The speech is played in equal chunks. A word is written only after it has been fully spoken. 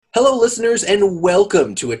Hello, listeners, and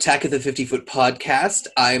welcome to Attack of the 50-Foot Podcast.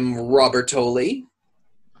 I'm Robert Tolley.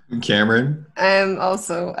 I'm Cameron. I'm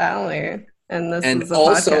also Allie, and this and is a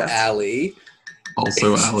also podcast. Allie.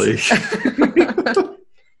 Also Allie.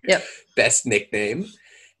 Yep. Best nickname.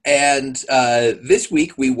 And this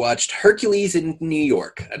week we watched Hercules in New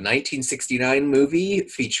York, a 1969 movie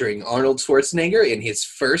featuring Arnold Schwarzenegger in his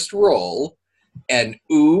first role. And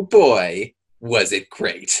ooh boy, was it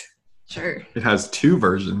great. Sure. It has two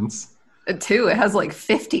versions. It has like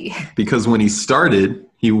 50. Because when he started,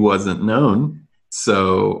 he wasn't known.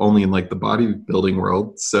 So only in like the bodybuilding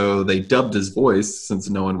world. So they dubbed his voice since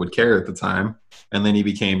no one would care at the time. And then he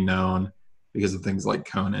became known because of things like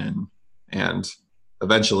Conan and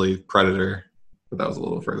eventually Predator. But that was a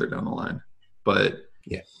little further down the line. But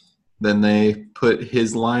yeah, then they put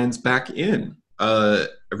his lines back in.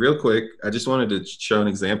 Real quick, I just wanted to show an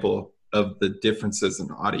example of the differences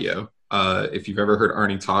in audio. If you've ever heard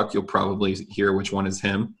Arnie talk, you'll probably hear which one is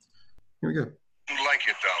him. Here we go. Like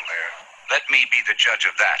it down there. Let me be the judge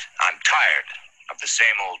of that. I'm tired of the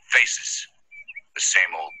same old faces, the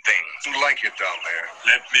same old things. Like it down there.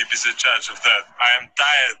 Let me be the judge of that. I am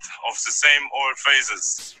tired of the same old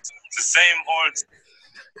faces, the same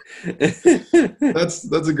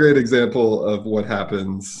old. That's a great example of what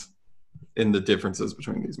happens in the differences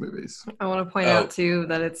between these movies. I want to point out too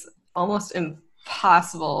that it's almost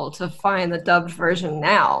impossible to find the dubbed version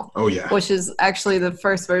now. Oh yeah, which is actually the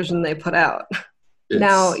first version they put out.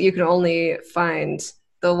 Now you can only find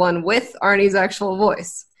the one with Arnie's actual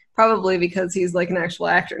voice, probably because he's like an actual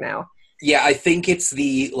actor now. Yeah, I think it's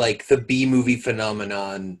the B-movie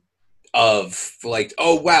phenomenon of like,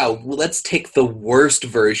 oh wow, let's take the worst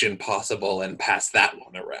version possible and pass that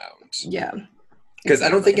one around. Yeah. Because exactly. I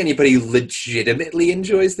don't think anybody legitimately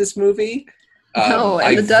enjoys this movie. No, and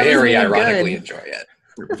I the dub very is ironically good. Enjoy it.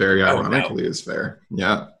 Very ironically is fair.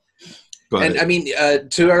 Yeah. But, and I mean,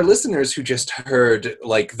 to our listeners who just heard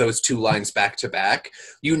like those two lines back to back,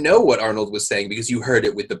 you know what Arnold was saying because you heard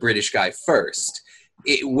it with the British guy first.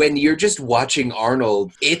 When you're just watching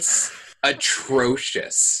Arnold, it's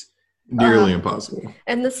atrocious. Nearly impossible.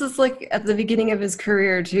 And this is like at the beginning of his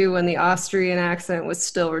career too, when the Austrian accent was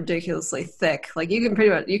still ridiculously thick. Like you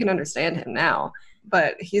can understand him now,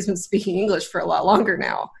 but he's been speaking English for a lot longer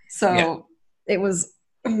now. So It was,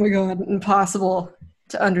 oh my God, impossible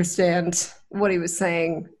to understand what he was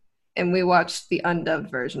saying. And we watched the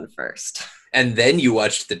undubbed version first. And then you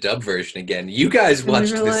watched the dub version again. You guys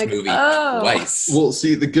watched this movie twice. Well,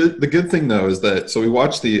 see, the good thing though is that so we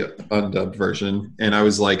watched the undubbed version, and I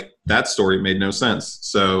was like, that story made no sense.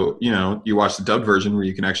 So you watch the dubbed version where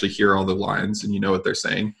you can actually hear all the lines and you know what they're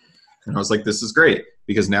saying. And I was like, this is great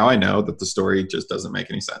because now I know that the story just doesn't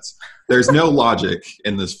make any sense. There's no logic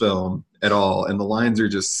in this film at all, and the lines are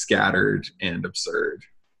just scattered and absurd.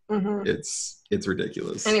 Mm-hmm. It's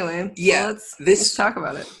ridiculous. Anyway, yeah, let's talk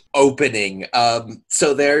about it. Opening.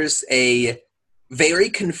 So there's a very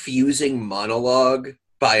confusing monologue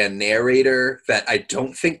by a narrator that I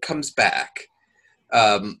don't think comes back.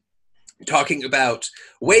 Talking about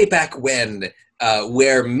way back when,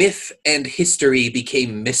 where myth and history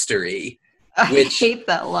became mystery. Which, I hate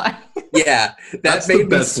that line. Yeah, that made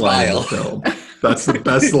me smile. That's the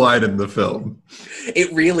best line in the film.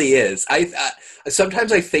 It really is.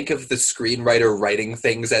 Sometimes I think of the screenwriter writing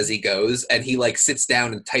things as he goes, and he like sits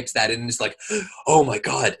down and types that in and is like, oh my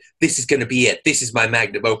God, this is going to be it. This is my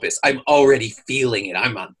magnum opus. I'm already feeling it.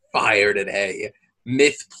 I'm on fire today.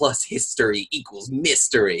 Myth plus history equals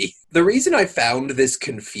mystery. The reason I found this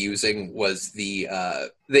confusing was the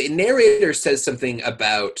narrator says something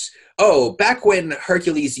about, oh, back when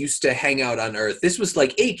Hercules used to hang out on Earth, this was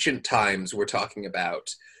like ancient times we're talking about.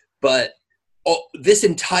 But this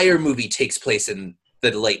entire movie takes place in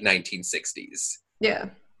the late 1960s. Yeah,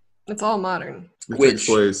 it's all modern. It takes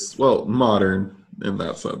place, modern in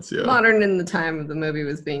that sense, yeah. Modern in the time the movie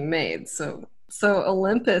was being made. So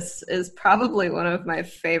Olympus is probably one of my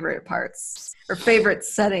favorite parts or favorite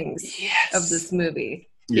settings of this movie.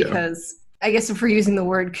 Yeah. Because I guess if we're using the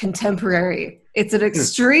word contemporary, it's an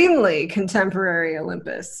extremely contemporary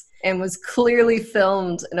Olympus and was clearly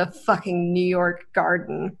filmed in a fucking New York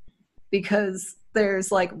garden because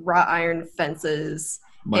there's like wrought iron fences.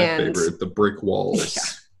 My favorite, the brick walls. Yeah.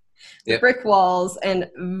 The brick walls and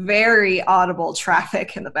very audible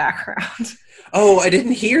traffic in the background. Oh, I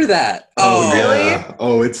didn't hear that. Oh, really? Yeah.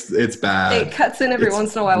 Oh, it's bad. It cuts in every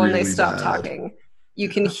once in a while when they stop talking. You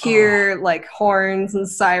can hear like horns and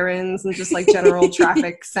sirens and just like general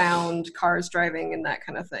traffic sound, cars driving and that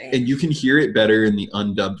kind of thing. And you can hear it better in the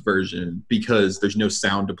undubbed version because there's no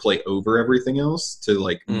sound to play over everything else to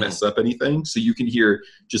like mess up anything. So you can hear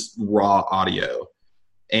just raw audio.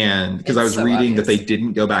 And because I It's was so reading that obvious. they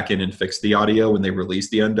didn't go back in and fix the audio when they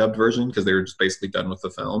released the undubbed version because they were just basically done with the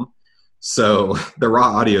film. So the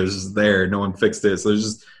raw audio is just there. No one fixed it. So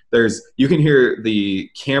you can hear the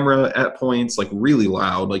camera at points like really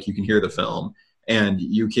loud, like you can hear the film, and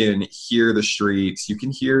you can hear the streets. You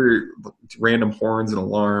can hear random horns and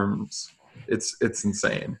alarms. It's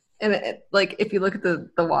insane. And like if you look at the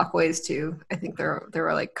walkways too, I think there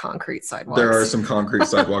are like concrete sidewalks. There are some concrete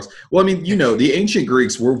sidewalks. Well, I mean, the ancient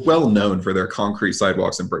Greeks were well known for their concrete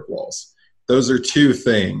sidewalks and brick walls. Those are two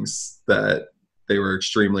things that they were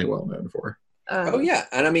extremely well known for. Oh yeah,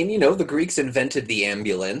 and I mean, the Greeks invented the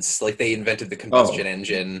ambulance, like they invented the combustion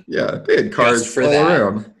engine. Yeah, they had cars Just for all that.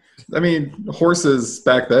 around. I mean, horses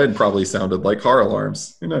back then probably sounded like car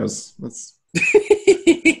alarms. Who knows?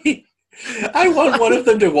 I want one of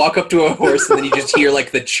them to walk up to a horse and then you just hear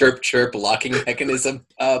like the chirp chirp locking mechanism.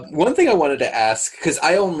 One thing I wanted to ask, because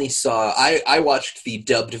I watched the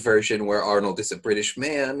dubbed version where Arnold is a British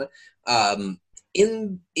man.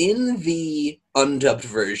 In the undubbed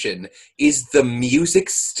version, is the music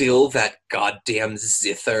still that goddamn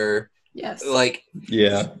zither? Yes. Like,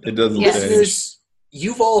 Yeah, it doesn't Yes. change. listeners,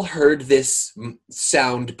 you've all heard this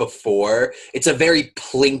sound before. It's a very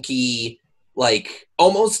plinky, like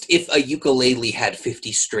almost if a ukulele had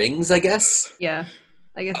 50 strings, I guess. Yeah.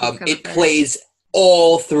 I guess that's kind It of fair. plays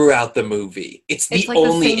all throughout the movie. It's the It's like the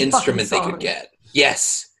only same instrument they fucking could song. get.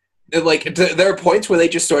 Yes. Like there are points where they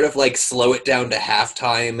just sort of like slow it down to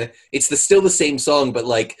halftime. It's still the same song, but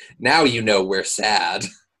like now we're sad.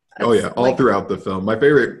 Oh yeah, all Like, throughout the film. My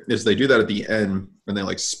favorite is they do that at the end and they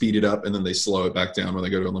like speed it up and then they slow it back down when they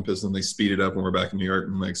go to Olympus, and they speed it up when we're back in New York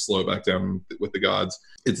and like slow it back down with the gods.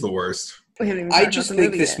 It's the worst. we haven't even I talked just about the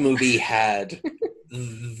think this yet. movie had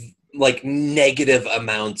like negative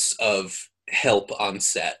amounts of help on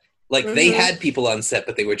set. Like they Mhm. had people on set,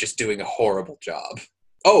 but they were just doing a horrible job.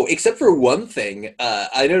 Oh, except for one thing,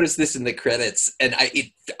 I noticed this in the credits, and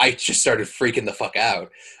I just started freaking the fuck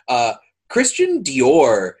out. Christian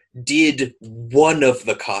Dior did one of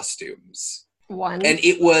the costumes, One. and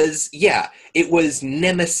it was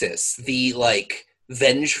Nemesis, the like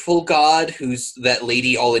vengeful god who's that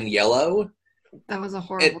lady all in yellow. That was a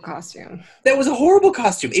horrible costume. That was a horrible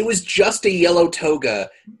costume. It was just a yellow toga.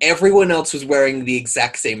 Everyone else was wearing the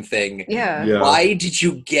exact same thing. Yeah. Yeah. Why did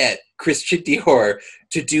you get Christian Dior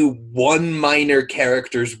to do one minor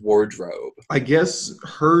character's wardrobe? I guess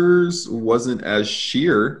hers wasn't as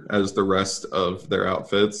sheer as the rest of their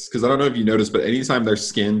outfits, because I don't know if you noticed, but anytime their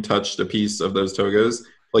skin touched a piece of those togas,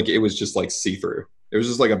 like it was just like see-through. It was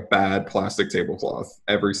just like a bad plastic tablecloth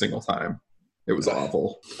every single time. It was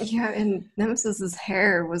awful. Yeah, and Nemesis's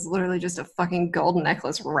hair was literally just a fucking gold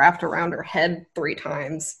necklace wrapped around her head 3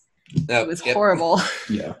 times. No, It was yep. horrible.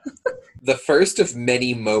 Yeah. The first of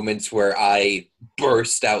many moments where I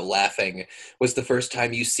burst out laughing was the first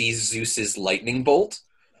time you see Zeus's lightning bolt.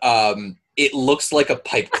 It looks like a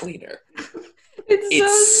pipe cleaner.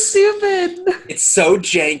 It's so stupid. It's so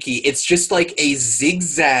janky. It's just like a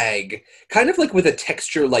zigzag, kind of like with a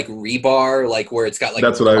texture like rebar, like where it's got like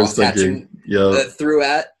That's what I was cross-hatching, thinking. Yeah. through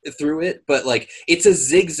it, but like it's a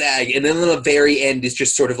zigzag, and then on the very end is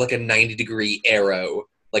just sort of like a 90-degree arrow,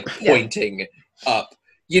 like Yeah. pointing up.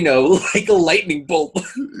 Like a lightning bolt.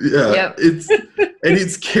 Yeah. Yep.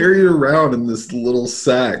 It's carried around in this little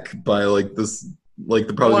sack by like this, like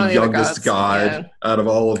the probably One the of the other youngest gods, god out of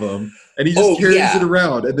all of them. And he just carries it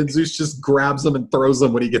around, and then Zeus just grabs him and throws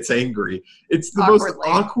them when he gets angry. It's the most Awkwardly.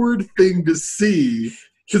 awkward thing to see,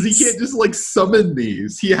 because he can't just like summon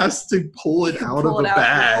these. He has to pull it out pull of it a out and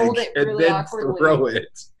bag hold it and really then awkwardly. throw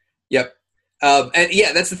it. Yep. And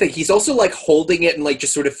yeah, that's the thing. He's also like holding it and like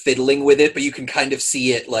just sort of fiddling with it, but you can kind of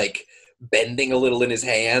see it like bending a little in his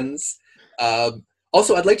hands.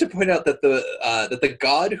 Also, I'd like to point out that the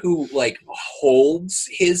god who like holds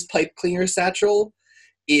his pipe cleaner satchel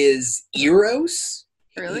is Eros.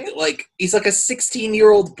 Really? Like he's like a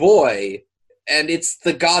 16-year-old boy, and it's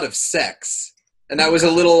the god of sex. And I was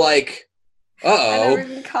a little like, I uh-oh. never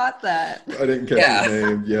even caught that. I didn't catch Yeah. his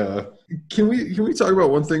name. Yeah. Can we talk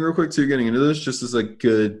about one thing real quick too, getting into this, just as a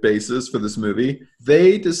good basis for this movie?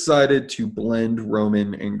 They decided to blend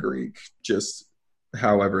Roman and Greek just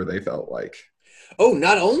however they felt like. Oh,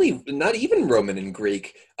 not even Roman and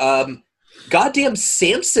Greek. Goddamn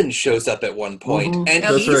Samson shows up at one point, Mhm. and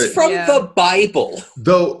That's he's right. from Yeah. the Bible.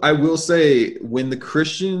 Though I will say, when the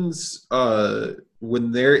Christians,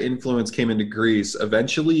 when their influence came into Greece,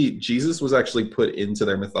 eventually Jesus was actually put into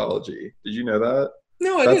their mythology. Did you know that?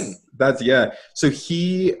 No, I didn't. That's yeah. So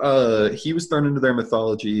he was thrown into their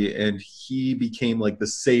mythology, and he became like the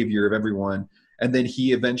savior of everyone. and then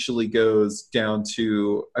he eventually goes down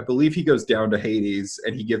to, I believe he goes down to Hades,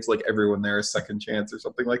 and he gives like everyone there a second chance or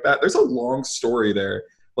something like that. There's a long story there,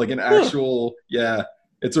 like an actual,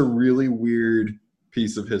 it's a really weird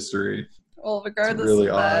piece of history. Well, regardless really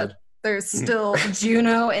of that, odd. there's still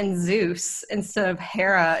Juno and Zeus instead of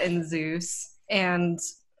Hera and Zeus. And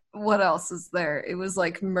what else is there? It was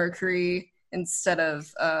like Mercury instead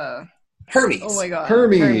of Hermes. oh my god,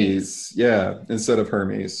 Hermes. Yeah, instead of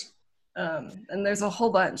Hermes. And there's a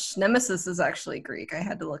whole bunch. Nemesis is actually Greek. I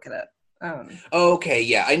had to look it up. Okay,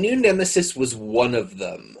 yeah, I knew Nemesis was one of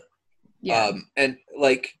them. Yeah. And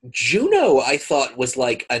like Juno, I thought was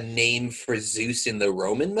like a name for Zeus in the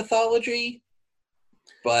Roman mythology,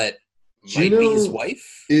 but might be his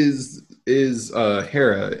wife. Is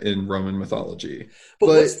Hera in Roman mythology? But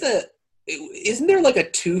what's the? Isn't there like a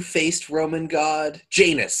two-faced Roman god?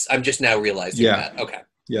 Janus. I'm just now realizing that. Okay.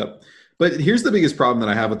 Yep. But here's the biggest problem that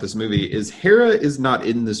I have with this movie is Hera is not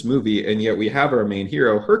in this movie, and yet we have our main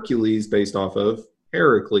hero, Hercules, based off of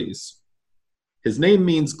Heracles. His name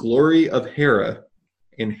means glory of Hera,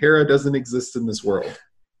 and Hera doesn't exist in this world.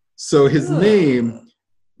 So his name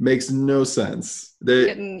makes no sense.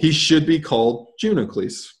 He should be called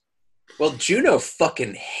Junocles. Well, Juno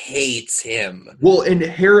fucking hates him. Well, and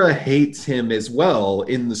Hera hates him as well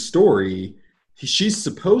in the story. She's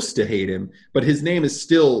supposed to hate him, but his name is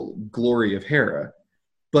still Glory of Hera.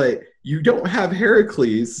 But you don't have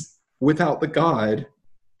Heracles without the god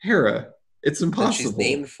Hera. It's impossible. That she's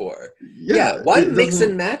named for. Yeah, why mix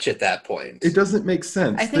and match at that point? It doesn't make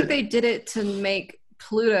sense. I think they did it to make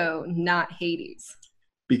Pluto not Hades.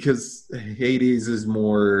 Because Hades is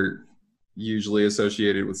more usually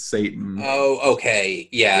associated with Satan. Oh, okay.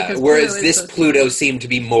 Yeah. Because Whereas Pluto this Pluto seemed to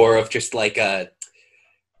be more of just like a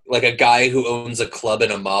guy who owns a club in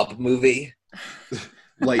a mob movie.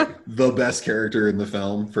 Like the best character in the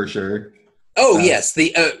film, for sure. Oh, yes.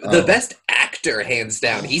 The best actor, hands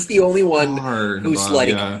down. He's the only one who's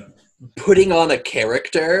putting on a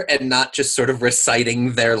character and not just sort of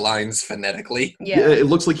reciting their lines phonetically. Yeah. It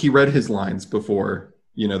looks like he read his lines before,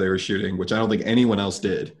 they were shooting, which I don't think anyone else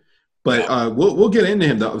did. But we'll get into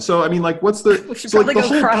him though. So I mean, like, what's the the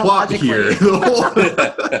whole plot here?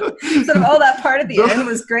 Instead of that part at the end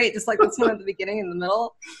was great, just like this one at the beginning and the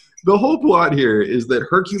middle. The whole plot here is that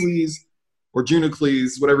Hercules or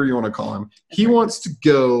Junocles, whatever you want to call him, he wants to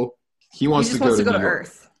go. He wants to go to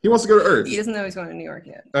Earth. He wants to go to Earth. He doesn't know he's going to New York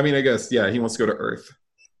yet. I mean, I guess he wants to go to Earth.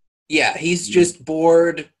 Yeah, he's just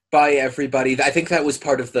bored by everybody. I think that was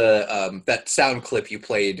part of the that sound clip you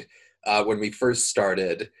played. When we first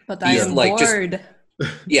started. But I am bored.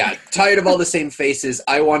 Tired of all the same faces.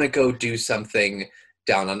 I want to go do something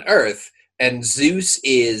down on Earth. And Zeus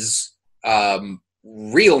is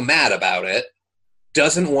real mad about it,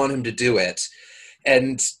 doesn't want him to do it.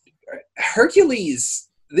 And Hercules,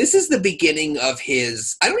 this is the beginning of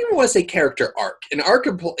his, I don't even want to say character arc. An arc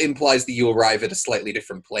implies that you arrive at a slightly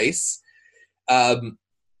different place.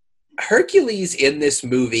 Hercules in this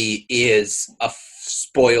movie is a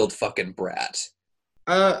spoiled fucking brat.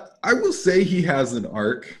 I will say he has an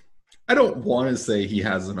arc. I don't want to say he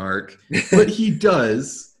has an arc, but he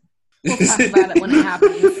does. We'll talk about it when it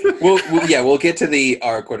happens. We'll get to the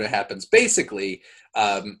arc when it happens. Basically,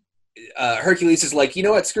 Hercules is like, you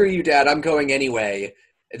know what, screw you, Dad, I'm going anyway.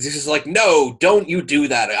 And Zeus is like, no, don't you do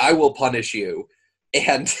that. I will punish you.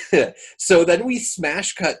 And so then we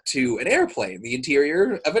smash cut to an airplane, the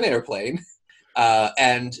interior of an airplane.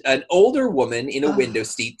 And an older woman in a window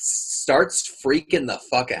seat starts freaking the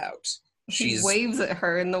fuck out. She waves at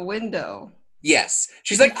her in the window. Yes.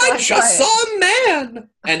 She's like, I just saw a man!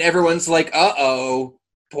 And everyone's like, uh-oh,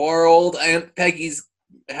 poor old Aunt Peggy's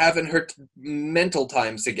having her mental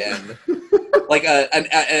times again. Like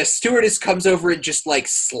a stewardess comes over and just like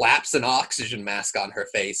slaps an oxygen mask on her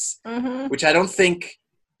face, which I don't think...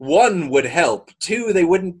 One, would help. Two, they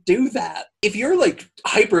wouldn't do that. If you're like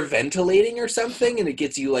hyperventilating or something and it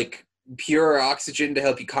gets you like pure oxygen to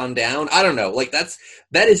help you calm down, I don't know. Like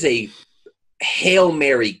that is a Hail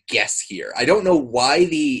Mary guess here. I don't know why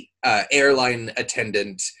the airline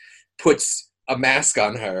attendant puts a mask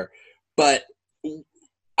on her, but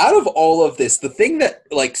out of all of this, the thing that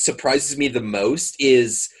like surprises me the most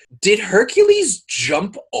is, did Hercules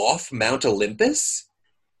jump off Mount Olympus?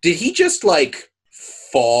 Did he just like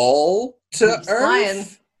fall to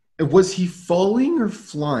Earth? Flying. Was he falling or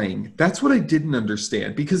flying? That's what I didn't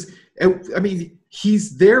understand. Because, I mean,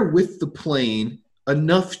 he's there with the plane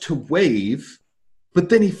enough to wave, but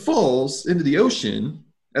then he falls into the ocean,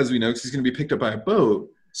 as we know, because he's going to be picked up by a boat.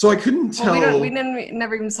 So I couldn't tell. Well, we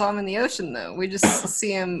never even saw him in the ocean, though. We just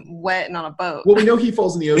see him wet and on a boat. Well, we know he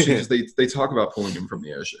falls in the ocean because they talk about pulling him from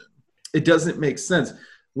the ocean. it doesn't make sense.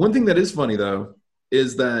 One thing that is funny though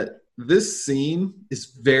is that this scene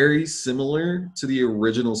is very similar to the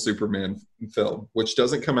original Superman film, which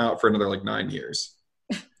doesn't come out for another like 9 years.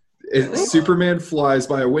 Superman flies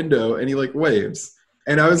by a window and he like waves.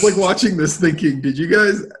 And I was like watching this thinking, did you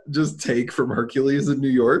guys just take from Hercules in New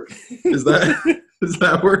York? Is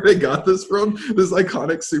that where they got this from? This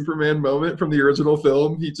iconic Superman moment from the original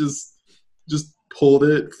film? He just pulled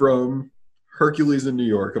it from Hercules in New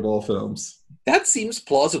York of all films. That seems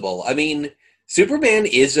plausible. I mean, Superman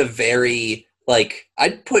is a very, like,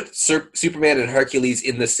 I'd put Superman and Hercules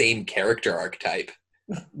in the same character archetype.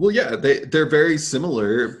 Well, yeah, they're very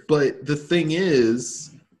similar, but the thing is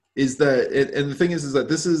that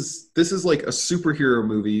this is like a superhero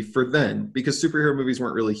movie for then, because superhero movies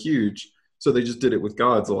weren't really huge, so they just did it with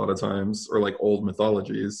gods a lot of times, or like old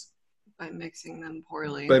mythologies. By mixing them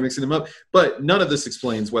poorly. By mixing them up. But none of this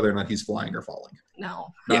explains whether or not he's flying or falling.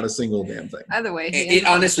 No. Not a single damn thing. Either way. It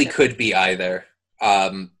honestly could be either.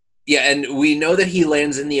 Yeah, and we know that he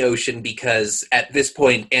lands in the ocean because at this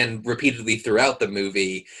point, and repeatedly throughout the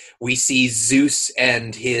movie, we see Zeus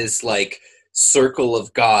and his, like, circle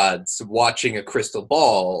of gods watching a crystal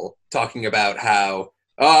ball, talking about how,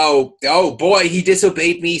 oh boy, he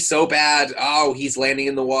disobeyed me so bad. Oh, he's landing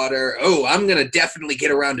in the water. Oh, I'm going to definitely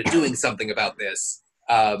get around to doing something about this.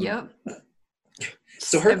 Yep.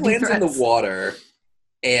 So Herc lands in the water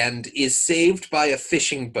and is saved by a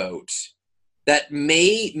fishing boat that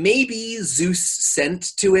maybe Zeus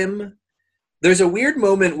sent to him. There's a weird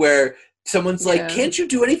moment where someone's like, can't you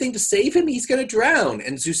do anything to save him? He's going to drown.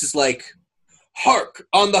 And Zeus is like, hark,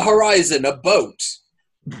 on the horizon, a boat.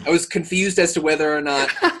 I was confused as to whether or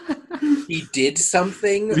not he did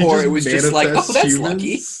something, or it was just like, oh, that's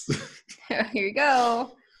humans. Here you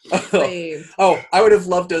go. I would have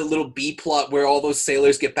loved a little B plot where all those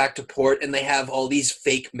sailors get back to port and they have all these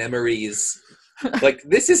fake memories. Like,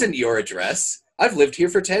 this isn't your address. I've lived here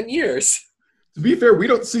for 10 years. To be fair, we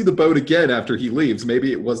don't see the boat again after he leaves.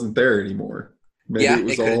 Maybe it wasn't there anymore. Maybe it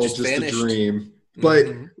was all just vanished. A dream. But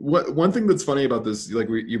one thing that's funny about this, like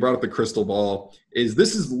you brought up the crystal ball, is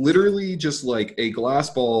this is literally just like a glass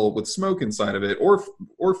ball with smoke inside of it, or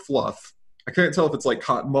fluff. I can't tell if it's like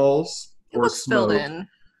cotton balls or smoke. Filled in.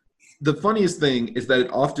 The funniest thing is that it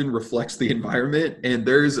often reflects the environment, and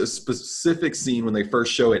there's a specific scene when they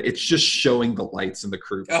first show it. It's just showing the lights in the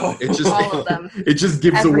crew. Oh, it just all of them. It just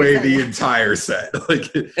gives away the entire set.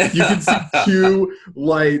 Like you can see two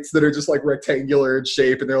lights that are just like rectangular in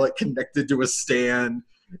shape, and they're like connected to a stand,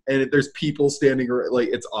 and there's people standing. Like,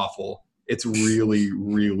 it's awful. It's really,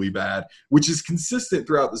 really bad, which is consistent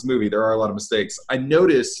throughout this movie. There are a lot of mistakes. I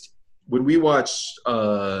noticed when we watched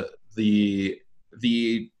the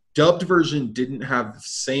dubbed version didn't have the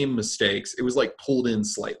same mistakes. It was like pulled in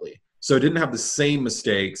slightly. So it didn't have the same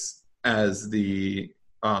mistakes as the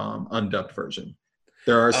undubbed version.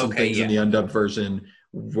 There are some things in the undubbed version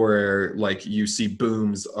where like you see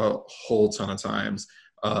booms a whole ton of times.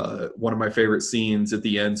 One of my favorite scenes at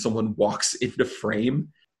the end, someone walks into frame.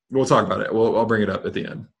 We'll talk about it. I'll bring it up at the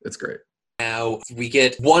end. It's great. Now we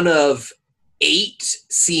get one of 8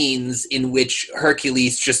 scenes in which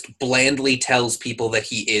Hercules just blandly tells people that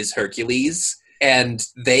he is Hercules, and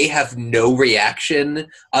they have no reaction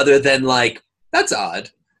other than like, that's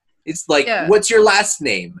odd. It's like, what's your last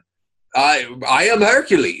name? I am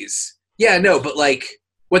Hercules. Yeah, no, but like,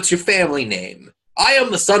 what's your family name? I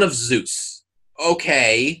am the son of Zeus.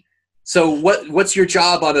 Okay. So what's your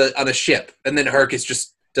job on a ship? And then Hercules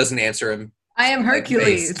just doesn't answer him. I am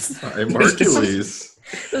Hercules. I am Hercules.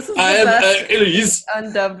 This is the best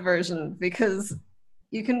undubbed version, because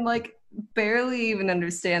you can like barely even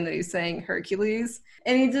understand that he's saying Hercules,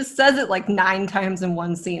 and he just says it like 9 times in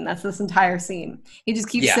one scene. That's this entire scene. He just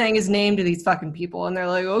keeps saying his name to these fucking people, and they're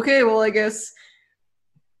like, okay, well, I guess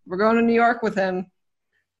we're going to New York with him.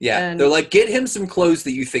 Yeah, and they're like, get him some clothes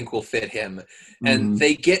that you think will fit him. And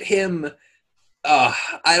they get him,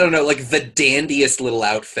 I don't know, like the dandiest little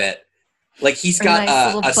outfit. Like he's got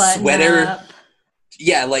a sweater. Up.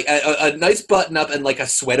 Yeah, like a nice button up and like a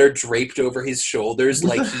sweater draped over his shoulders, with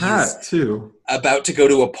like he's hat too. About to go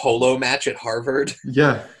to a polo match at Harvard.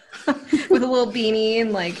 Yeah, with a little beanie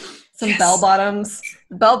and like some bell bottoms.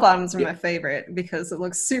 The bell bottoms are my favorite because it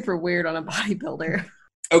looks super weird on a bodybuilder.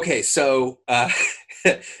 Okay, so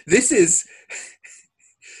this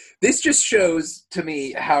just shows to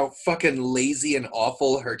me how fucking lazy and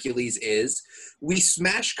awful Hercules is. We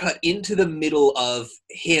smash cut into the middle of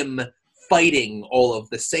him fighting all of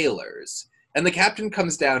the sailors, and the captain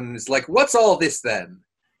comes down and is like, what's all this then?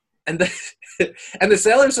 And the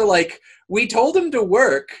sailors are like, we told him to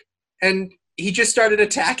work and he just started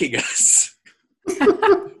attacking us.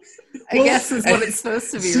 I guess is what it's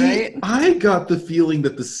supposed to be, right? I got the feeling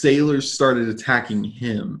that the sailors started attacking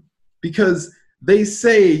him because they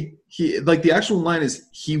say the actual line is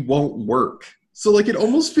he won't work. So like it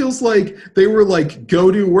almost feels like they were like,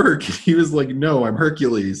 go do work. And he was like, no, I'm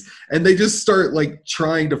Hercules. And they just start like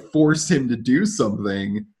trying to force him to do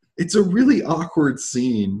something. It's a really awkward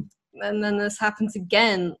scene. And then this happens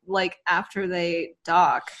again, like after they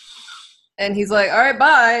dock. And he's like, all right,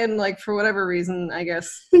 bye. And like, for whatever reason, I guess,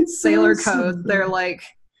 sailor code, they're like,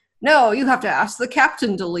 no, you have to ask the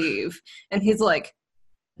captain to leave. And he's like,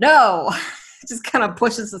 no. Just kind of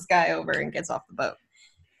pushes this guy over and gets off the boat.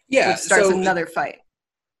 Yeah. Which starts another fight.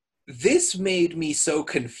 This made me so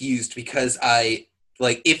confused because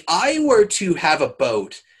if I were to have a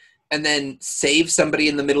boat and then save somebody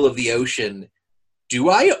in the middle of the ocean, do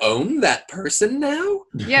I own that person now?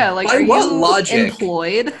 Yeah, like, by are what you logic?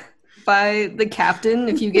 Employed by the captain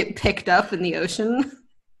if you get picked up in the ocean?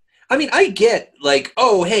 I mean, I get, like,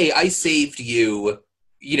 oh, hey, I saved you.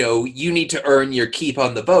 You know, you need to earn your keep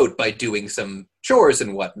on the boat by doing some chores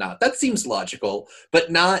and whatnot. That seems logical, but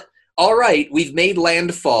not, all right, we've made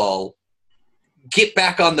landfall. Get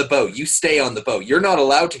back on the boat. You stay on the boat. You're not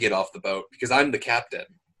allowed to get off the boat because I'm the captain.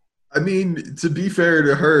 I mean, to be fair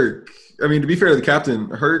to the captain,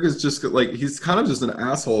 Herc is just like, he's kind of just an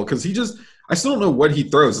asshole because I still don't know what he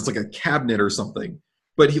throws. It's like a cabinet or something.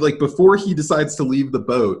 But he, like, before he decides to leave the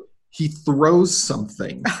boat, he throws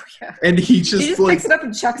something. Oh, yeah. And he just like, picks it up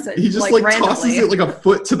and chucks it. he just like tosses it like a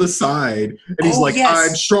foot to the side. And he's like, yes.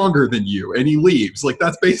 I'm stronger than you. And he leaves. Like,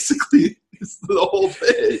 that's basically the whole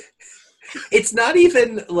thing. It's not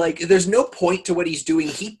even like there's no point to what he's doing.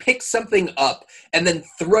 He picks something up and then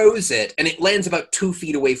throws it, and it lands about 2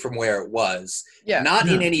 feet away from where it was. Yeah. Not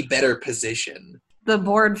in any better position. The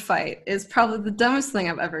board fight is probably the dumbest thing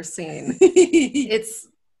I've ever seen. He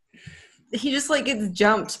just like gets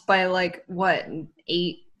jumped by like what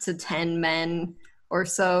 8 to 10 men or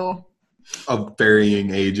so of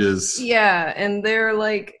varying ages. Yeah, and they're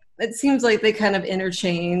like, it seems like they kind of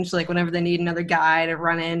interchange, like whenever they need another guy to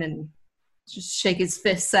run in and just shake his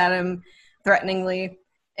fists at him threateningly,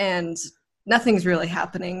 and nothing's really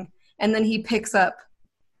happening. And then he picks up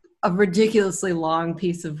a ridiculously long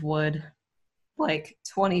piece of wood, like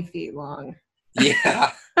 20 feet long.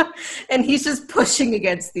 Yeah. And he's just pushing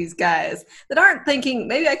against these guys that aren't thinking,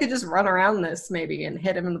 maybe I could just run around this maybe and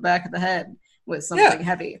hit him in the back of the head with something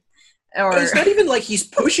heavy. Or but it's not even like he's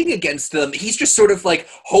pushing against them. He's just sort of like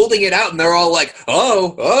holding it out, and they're all like,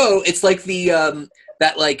 oh. It's like the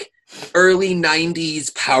that like early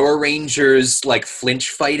 90s Power Rangers like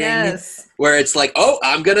flinch fighting where it's like, oh,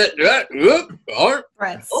 I'm gonna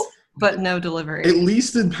threats, but no delivery. At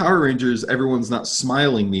least in Power Rangers, everyone's not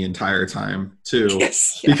smiling the entire time too.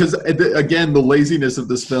 Yes. Because again, the laziness of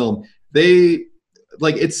this film, they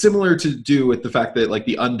like, it's similar to do with the fact that like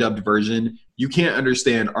the undubbed version, you can't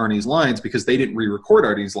understand Arnie's lines because they didn't re-record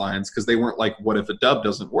Arnie's lines because they weren't like, what if a dub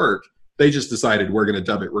doesn't work? They just decided we're going to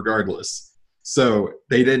dub it regardless. So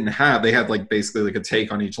they had like basically like a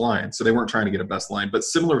take on each line. So they weren't trying to get a best line. But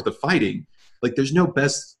similar with the fighting, like there's no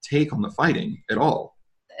best take on the fighting at all.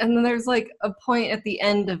 And then there's like a point at the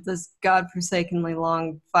end of this godforsakenly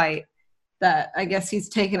long fight that I guess he's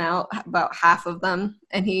taken out about half of them,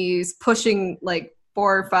 and he's pushing like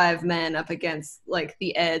 4 or 5 men up against like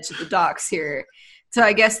the edge of the docks here to,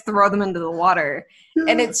 I guess, throw them into the water. Yeah.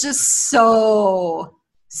 And it's just so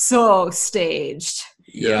staged.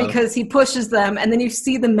 Yeah. Because he pushes them, and then you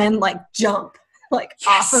see the men like jump like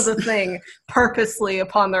off of the thing purposely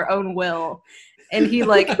upon their own will. And he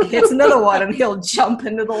like hits another one, and he'll jump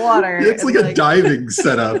into the water. It's like a diving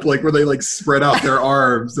setup, like where they like spread out their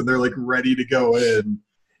arms and they're like ready to go in.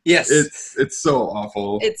 Yes. It's so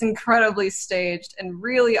awful. It's incredibly staged and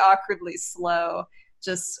really awkwardly slow.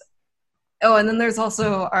 And then there's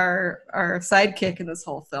also our sidekick in this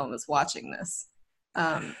whole film is watching this.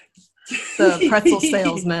 The pretzel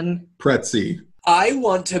salesman. Pretzi. I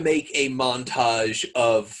want to make a montage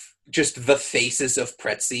of just the faces of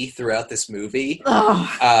Pretzi throughout this movie.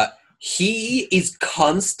 Oh. He is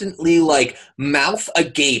constantly like mouth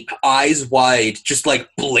agape, eyes wide, just like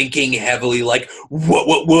blinking heavily, like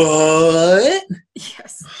what?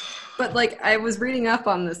 Yes, but like I was reading up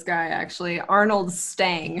on this guy actually, Arnold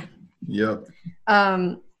Stang. Yep.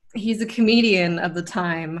 He's a comedian of the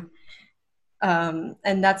time,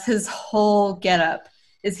 and that's his whole getup.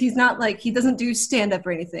 Is he's not like, he doesn't do stand up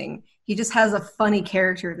or anything. He just has a funny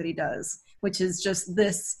character that he does, which is just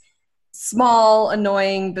this small,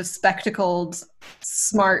 annoying, bespectacled,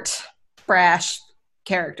 smart, brash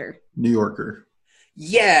character. New Yorker.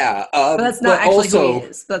 Yeah. But that's not actually who he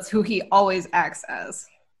is. That's who he always acts as.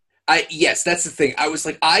 Yes, that's the thing. I was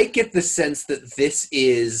like, I get the sense that this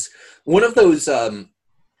is one of those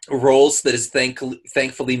roles that is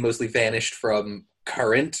thankfully mostly vanished from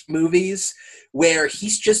current movies, where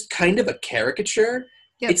he's just kind of a caricature.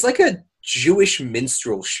 Yep. It's like a Jewish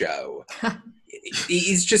minstrel show.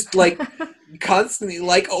 He's just like constantly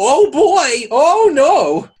like, oh boy, oh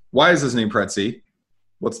no. Why is his name Pretzi?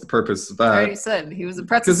 What's the purpose of I that? already said he was a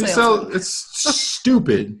pretzel Because salesman. it's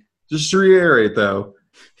stupid. Just to reiterate, though.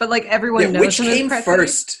 But like everyone knows Which him as came Pretzi.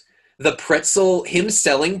 first? The pretzel, him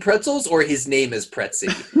selling pretzels, or his name is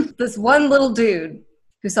Pretzi? This one little dude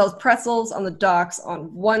who sells pretzels on the docks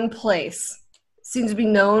on one place seems to be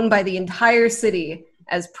known by the entire city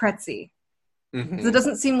as Pretzi. Mhm. It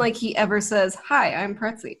doesn't seem like he ever says, "Hi, I'm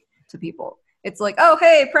Pretzi" to people. It's like, "Oh,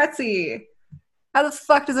 hey, Pretzi." How the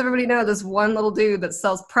fuck does everybody know this one little dude that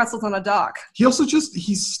sells pretzels on a dock? He also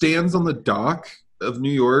he stands on the dock of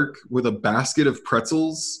New York with a basket of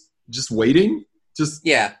pretzels, just waiting, just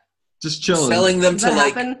chilling. Selling them Does to that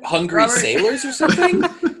like happen, hungry Robert? sailors or something?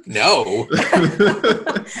 No.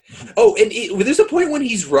 Oh, and there's a point when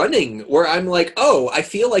he's running where I'm like, oh, I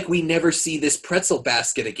feel like we never see this pretzel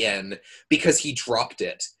basket again because he dropped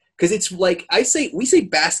it. Because it's like, we say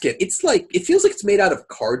basket, it's like, it feels like it's made out of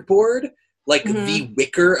cardboard, like the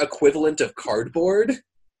wicker equivalent of cardboard.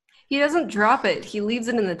 He doesn't drop it. He leaves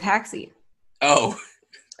it in the taxi, Oh,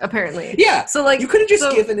 apparently. yeah. So like You could have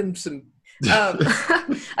just given him some.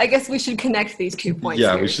 I guess we should connect these 2 points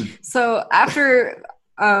Yeah, here. we should. So after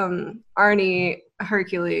Arnie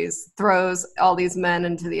Hercules throws all these men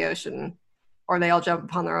into the ocean, or they all jump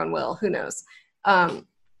upon their own will, who knows?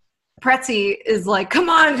 Pretzi is like, come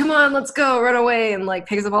on, let's go, run away, and like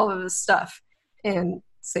picks up all of his stuff and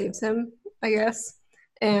saves him, I guess.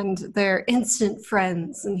 And they're instant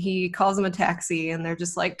friends, and he calls him a taxi, and they're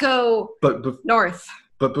just like, go But north.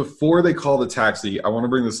 But before they call the taxi, I want to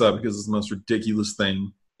bring this up because it's the most ridiculous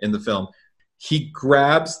thing in the film. He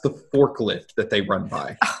grabs the forklift that they run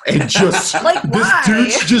by and just Like, this why?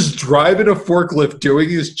 dude's just driving a forklift doing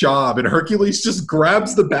his job, and Hercules just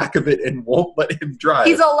grabs the back of it and won't let him drive.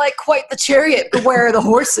 He's all like, quite the chariot, but where are the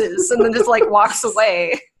horses? And then just like walks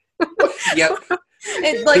away. Yep.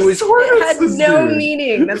 It like It had this no dude.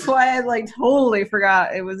 meaning. That's why I like totally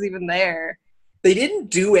forgot it was even there. They didn't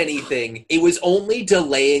do anything. It was only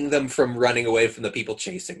delaying them from running away from the people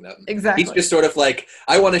chasing them. Exactly. He's just sort of like,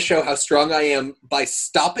 I want to show how strong I am by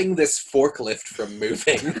stopping this forklift from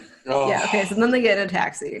moving. Oh. Yeah, okay, so then they get in a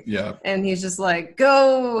taxi. Yeah. And he's just like,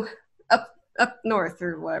 go up north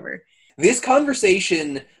or whatever. This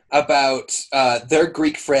conversation about their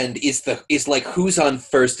Greek friend is like who's on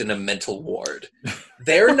first in a mental ward.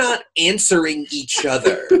 They're not answering each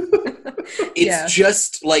other. It's Yeah.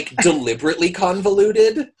 just like deliberately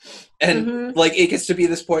convoluted, and like it gets to be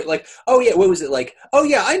this point like, oh yeah, what was it like? Oh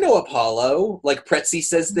yeah, I know Apollo. Like Pretzi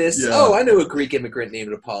says this. Yeah. Oh, I know a Greek immigrant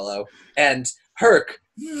named Apollo. And Herc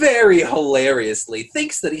very hilariously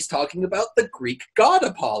thinks that he's talking about the Greek god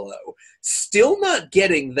Apollo. Still not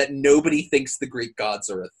getting that nobody thinks the Greek gods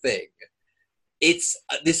are a thing. It's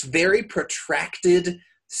this very protracted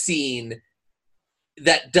scene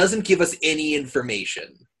that doesn't give us any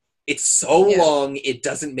information. It's so long, it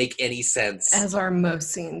doesn't make any sense. As are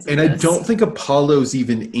most scenes. And I don't think Apollo's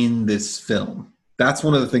even in this film. That's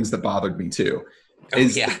one of the things that bothered me too.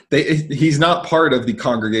 He's not part of the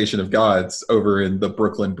congregation of gods over in the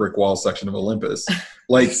Brooklyn brick wall section of Olympus.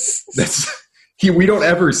 Like we don't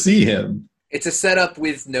ever see him. It's a setup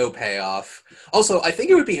with no payoff. Also, I think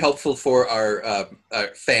it would be helpful for our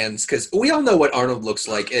fans, because we all know what Arnold looks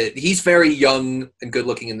like. He's very young and good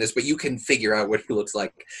looking in this, but you can figure out what he looks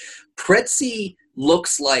like. Pretzi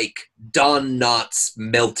looks like Don Knotts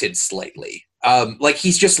melted slightly. Like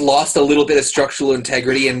he's just lost a little bit of structural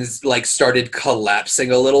integrity and is, like started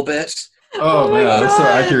collapsing a little bit. Oh my man, that's so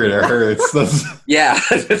God. accurate. It hurts. Yeah.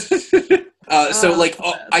 So like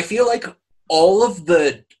I feel like all of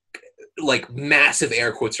the like massive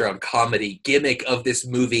air quotes around comedy gimmick of this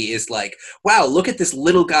movie is like, wow, look at this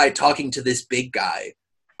little guy talking to this big guy.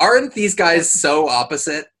 Aren't these guys so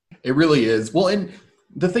opposite? It really is. Well, and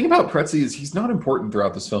the thing about Pretzi is he's not important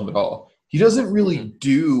throughout this film at all. He doesn't really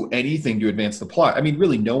do anything to advance the plot. I mean,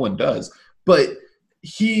 really, no one does. But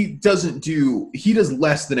he does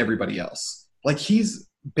less than everybody else. Like, he's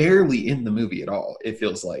barely in the movie at all, it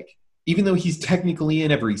feels like. Even though he's technically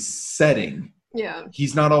in every setting, Yeah.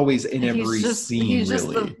 he's not always in every He's just scene,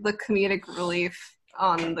 really. the comedic relief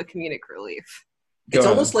on the comedic relief. It's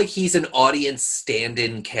Go almost ahead. like he's an audience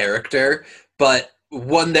stand-in character, but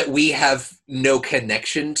one that we have no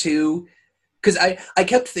connection to. Because I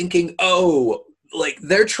kept thinking, oh, like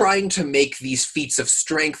they're trying to make these feats of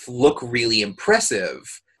strength look really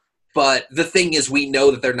impressive. But the thing is, we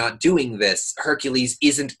know that they're not doing this. Hercules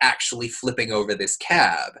isn't actually flipping over this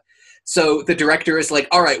cab. So the director is like,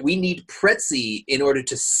 all right, we need Pretzi in order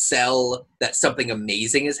to sell that something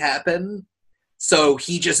amazing has happened. So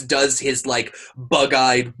he just does his, like,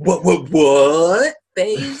 bug-eyed, what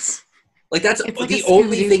phase? Like, that's It's like the a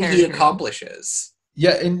only Scooby-Doo thing he character. accomplishes.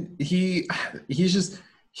 Yeah, and he's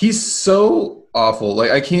so awful.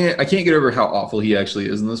 Like, I can't get over how awful he actually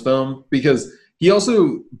is in this film, because he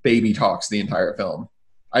also baby talks the entire film.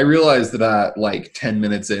 I realized that like 10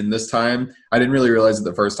 minutes in this time. I didn't really realize it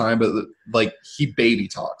the first time, but like he baby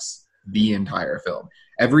talks the entire film.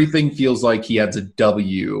 Everything feels like he adds a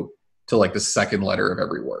W to like the second letter of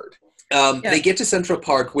every word. They get to Central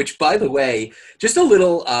Park, which, by the way, just a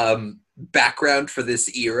little background for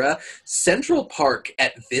this era. Central Park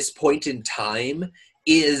at this point in time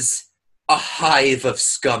is a hive of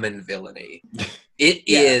scum and villainy. It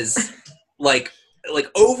is like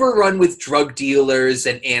overrun with drug dealers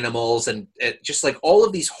and animals and just like all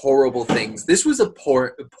of these horrible things. This was a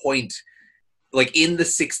point like in the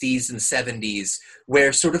 60s and 70s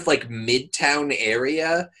where sort of like Midtown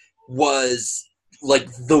area was like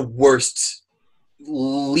the worst,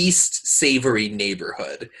 least savory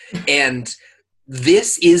neighborhood. And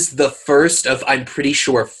this is the first of, I'm pretty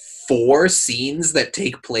sure, 4 scenes that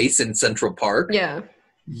take place in Central Park. Yeah.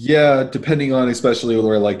 Yeah, depending on especially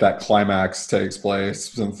where like that climax takes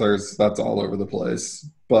place, since that's all over the place.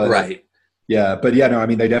 But Right. Yeah, but yeah, no, I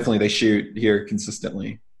mean they shoot here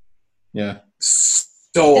consistently. Yeah.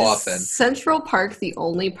 So Is often. Central Park the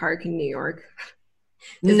only park in New York?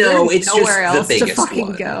 Is No, there it's nowhere just else the to biggest fucking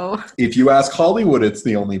one. go. If you ask Hollywood, it's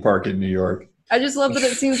the only park in New York. I just love that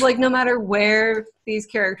it seems like no matter where these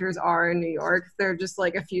characters are in New York, they're just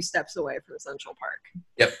like a few steps away from Central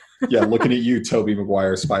Park. Yeah, looking at you, Tobey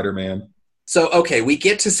Maguire, Spider-Man. So, okay, we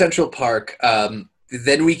get to Central Park.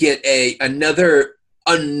 Then we get another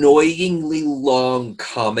annoyingly long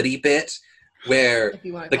comedy bit where If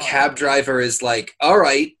you want to the call cab it. driver is like, all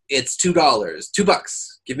right, it's $2, $2.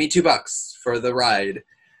 Give me $2 for the ride.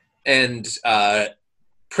 And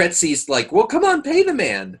Pretzi's like, well, come on, pay the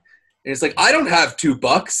man. And it's like, I don't have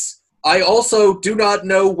 $2. I also do not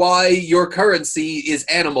know why your currency is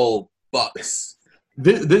animal bucks.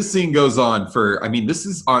 This scene goes on for, I mean, this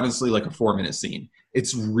is honestly like a 4-minute scene.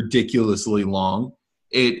 It's ridiculously long.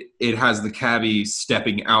 It has the cabbie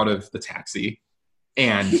stepping out of the taxi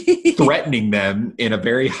and threatening them in a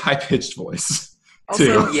very high-pitched voice.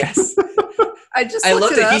 Also, too. Yes. I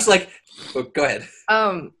love it that up. he's like, oh, go ahead.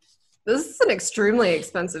 This is an extremely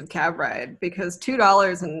expensive cab ride because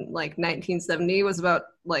 $2 in like 1970 was about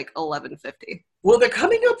like $11.50. Well, they're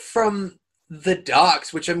coming up from the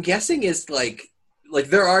docks, which I'm guessing is like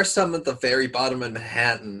there are some at the very bottom of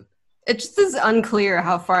Manhattan. It just is unclear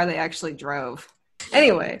how far they actually drove.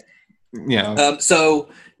 Anyway, Yeah. So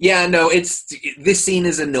yeah, no, this scene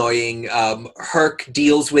is annoying. Herc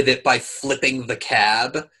deals with it by flipping the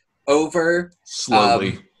cab over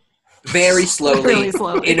Slowly. very slowly, really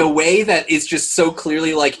slowly. in a way that is just so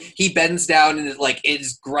clearly like he bends down and like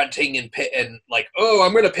is grunting and like, oh,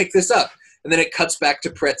 I'm gonna pick this up, and then it cuts back to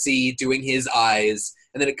Pretzi doing his eyes,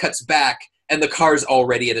 and then it cuts back. And the car's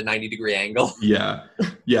already at a 90-degree angle. Yeah.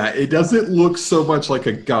 Yeah. It doesn't look so much like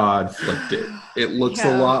a god flipped it. It looks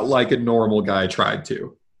a lot like a normal guy tried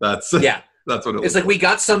to. That's what it It's looks like we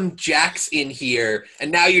got some jacks in here,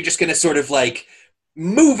 and now you're just going to sort of like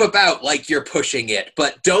move about like you're pushing it,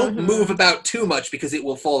 but don't move about too much because it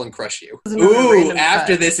will fall and crush you. There's another Ooh, random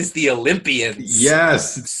after cut. this is the Olympians.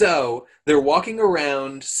 Yes. So they're walking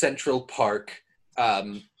around Central Park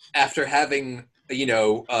after having,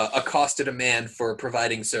 accosted a man for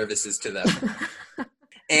providing services to them.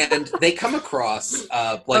 And they come across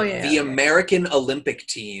the American Olympic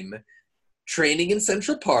team training in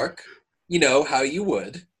Central Park, how you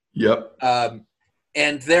would. Yep.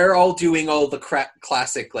 And they're all doing all the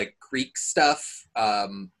classic like Greek stuff,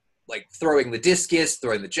 like throwing the discus,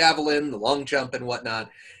 throwing the javelin, the long jump and whatnot.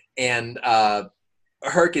 And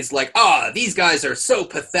Herc is like, these guys are so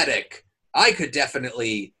pathetic. I could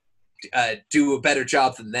definitely do a better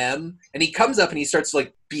job than them. And he comes up and he starts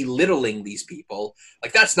like belittling these people.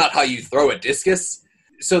 Like, that's not how you throw a discus.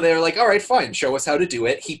 So they're like, all right, fine, show us how to do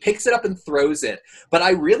it. He picks it up and throws it. But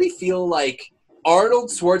I really feel like Arnold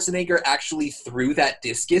Schwarzenegger actually threw that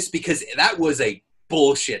discus because that was a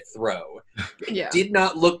bullshit throw. Yeah. It did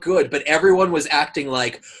not look good, but everyone was acting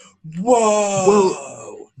like, whoa.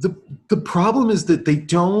 Well, the problem is that they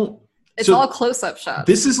don't. It's so all close-up shots.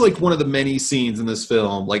 This is like one of the many scenes in this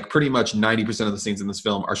film. Like pretty much 90% of the scenes in this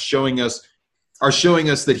film are showing us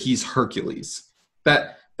that he's Hercules.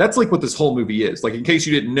 That That's like what this whole movie is. Like, in case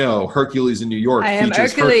you didn't know, Hercules in New York I am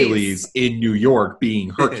features Hercules. Hercules in New York being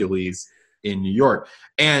Hercules in New York.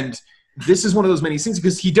 And this is one of those many scenes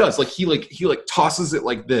because he does he tosses it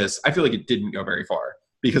like this. I feel like it didn't go very far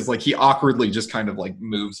because like he awkwardly just kind of like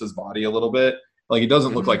moves his body a little bit. Like it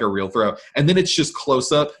doesn't look like a real throw. And then it's just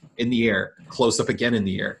close up in the air, close up again in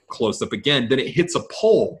the air, close up again. Then it hits a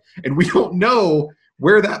pole and we don't know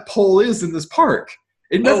where that pole is in this park.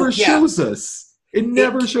 It never shows us. It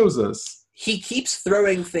never shows us. He keeps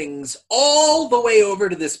throwing things all the way over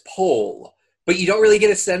to this pole, but you don't really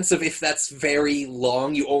get a sense of if that's very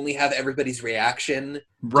long. You only have everybody's reaction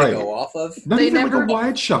to go off of. Not even with a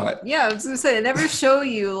wide shot. Yeah, I was going to say, they never show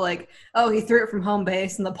you, like, oh, he threw it from home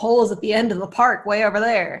base, and the pole is at the end of the park, way over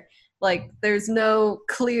there. Like, there's no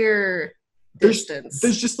clear distance.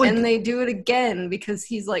 There's just, like... And they do it again, because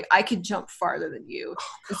he's like, I could jump farther than you.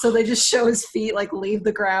 And so they just show his feet, like, leave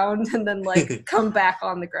the ground, and then, like, come back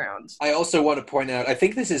on the ground. I also want to point out, I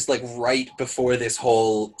think this is, like, right before this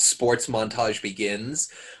whole sports montage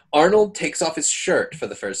begins. Arnold takes off his shirt for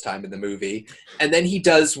the first time in the movie, and then he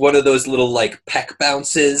does one of those little, like, peck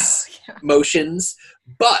bounces motions.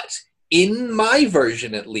 But, in my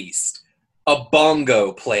version at least, a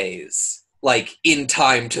bongo plays, like, in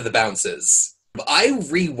time to the bounces. I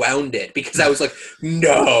rewound it because I was like,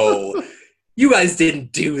 no, you guys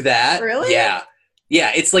didn't do that. Really? Yeah.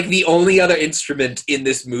 Yeah, it's like the only other instrument in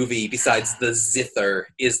this movie besides the zither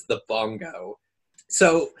is the bongo.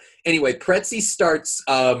 So, anyway, Pretzi starts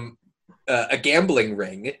a gambling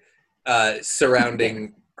ring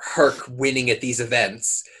surrounding Herc winning at these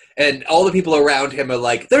events. And all the people around him are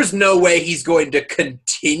like, there's no way he's going to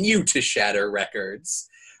continue to shatter records.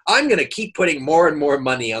 I'm going to keep putting more and more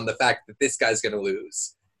money on the fact that this guy's going to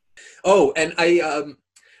lose. Oh, and I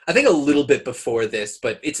think a little bit before this,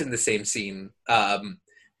 but it's in the same scene,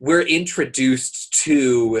 we're introduced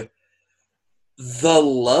to the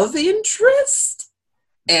love interest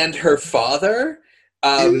and her father.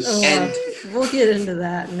 And we'll get into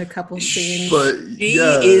that in a couple scenes. But she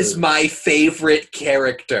is my favorite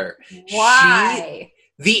character. Why?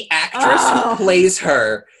 The actress who plays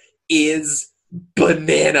her is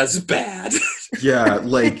bananas bad. Yeah,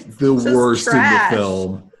 like the worst trash. in the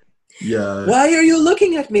film. Yeah. Why are you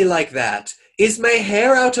looking at me like that? Is my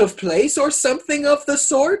hair out of place or something of the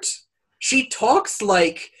sort? She talks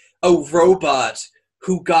like a robot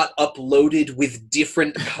who got uploaded with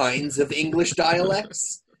different kinds of English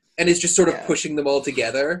dialects and is just sort of pushing them all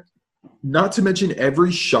together. Not to mention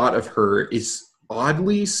every shot of her is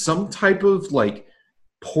oddly some type of like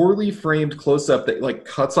poorly framed close-up that like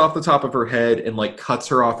cuts off the top of her head and like cuts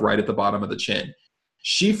her off right at the bottom of the chin.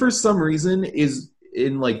 She, for some reason, is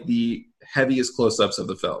in like the heaviest close-ups of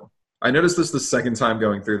the film. I noticed this the second time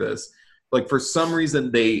going through this. Like, for some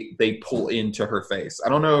reason, they pull into her face. I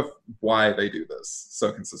don't know why they do this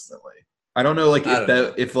so consistently. I don't know, like,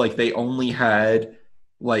 if like they only had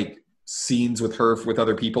like scenes with her with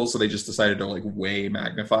other people, so they just decided to like way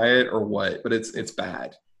magnify it or what. But it's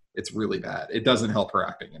bad. It's really bad. It doesn't help her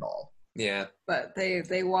acting at all. Yeah. But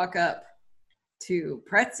they walk up to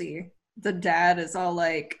Pretzi. The dad is all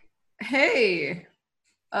like, "Hey,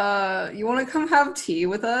 you want to come have tea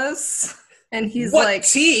with us?" And he's what like,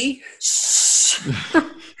 tea? Shh.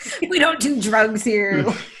 We don't do drugs here.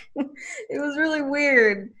 It was really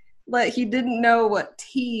weird. Like, he didn't know what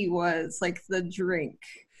tea was, like the drink.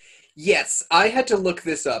 Yes, I had to look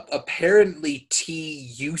this up. Apparently,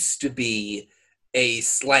 tea used to be a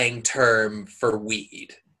slang term for weed.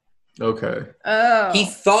 Okay. Oh. He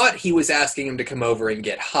thought he was asking him to come over and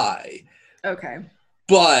get high. Okay.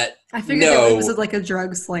 But I figured it was like a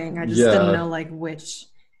drug slang. I just didn't know like which.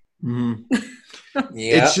 Mm-hmm.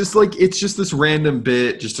 Yeah. It's just this random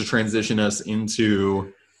bit just to transition us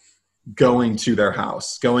into going to their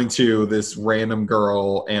house, going to this random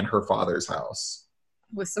girl and her father's house.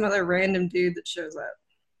 With some other random dude that shows up.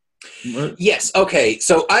 What? Yes, okay.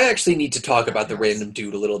 So I actually need to talk about the random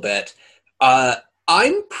dude a little bit.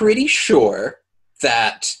 I'm pretty sure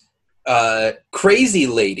that Crazy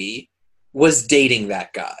Lady was dating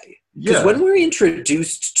that guy. Because when we're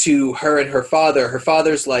introduced to her and her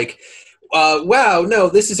father's like, wow, no,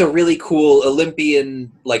 this is a really cool Olympian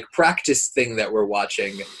like practice thing that we're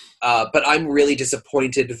watching. But I'm really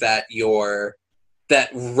disappointed that that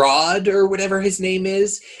Rod or whatever his name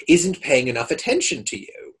isn't paying enough attention to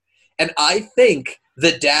you. And I think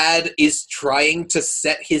the dad is trying to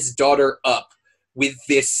set his daughter up with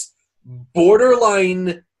this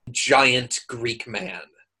borderline giant Greek man.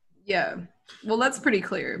 Yeah. Well, that's pretty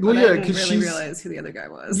clear. But Well, yeah, I didn't 'cause really she's- realize who the other guy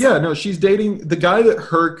was. Yeah, no, she's dating the guy that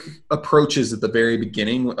Herc approaches at the very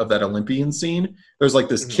beginning of that Olympian scene. There's like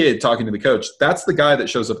this Mhm. kid talking to the coach. That's the guy that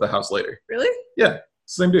shows up at the house later. Really?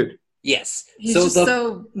 Same dude. Yes. He's so just the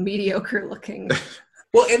so mediocre looking.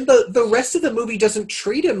 well, and the rest of the movie doesn't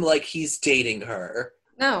treat him like he's dating her.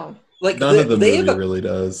 No. Like None of the they movie have a really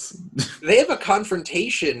does. they have a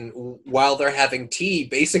confrontation while they're having tea,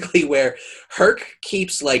 basically where Herc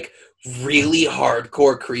keeps like really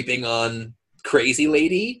hardcore creeping on Crazy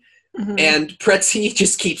Lady, Mhm. and Pretzi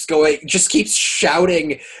just keeps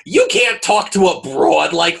shouting, "You can't talk to a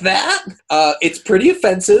broad like that!" It's pretty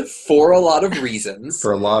offensive for a lot of reasons.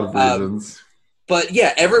 For a lot of reasons. But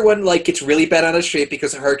yeah, everyone like gets really bent out of shape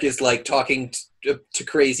because Herc is like talking to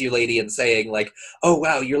Crazy Lady and saying like, "Oh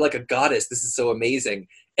wow, you're like a goddess. This is so amazing."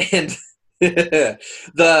 And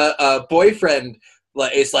the boyfriend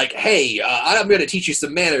is like, "Hey, I'm going to teach you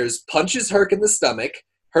some manners." Punches Herc in the stomach,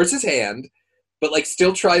 hurts his hand, but like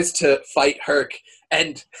still tries to fight Herc.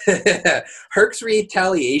 And Herc's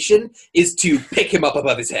retaliation is to pick him up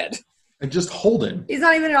above his head. And just hold him. He's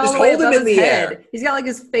not even all Just the way hold him above in his the head. air. He's got like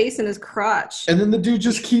his face in his crotch. And then the dude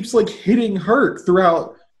just keeps like hitting Herc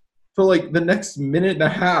throughout for like the next minute and a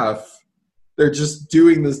half. They're just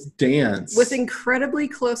doing this dance. With incredibly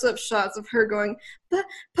close-up shots of her going, but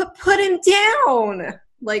put him down,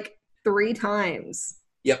 like 3 times.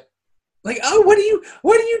 Like, oh, what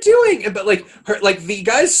are you doing? But like, the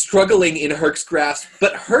guy's struggling in Herc's grasp,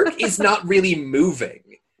 but Herc is not really moving.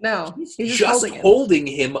 No, he's just Just holding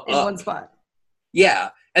him in up. one spot. Yeah,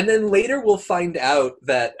 and then later we'll find out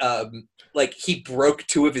that like he broke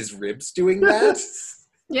 2 of his ribs doing that.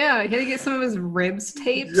 Yeah, he had to get some of his ribs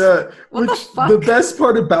taped. Yeah, What the which fuck? the best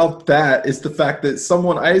part about that is the fact that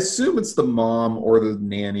someone, I assume it's the mom or the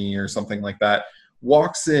nanny or something like that,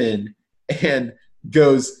 walks in and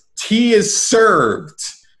goes, "Tea is served,"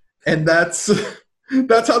 and that's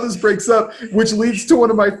how this breaks up, which leads to one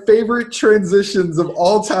of my favorite transitions of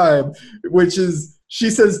all time, which is she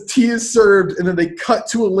says, "Tea is served," and then they cut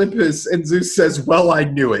to Olympus, and Zeus says, "Well, I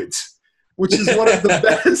knew it," which is one of the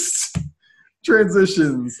best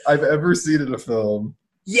transitions I've ever seen in a film.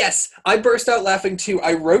 Yes, I burst out laughing too.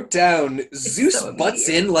 I wrote down Zeus so butts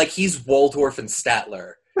immediate. in like he's Waldorf and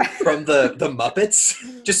Statler from the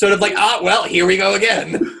Muppets. Just sort of like, well, here we go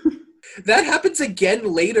again. That happens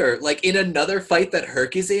again later, like in another fight that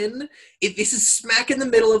Herc is in. This is smack in the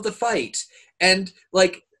middle of the fight. And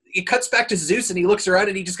like it cuts back to Zeus and he looks around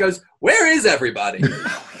and he just goes, "Where is everybody?"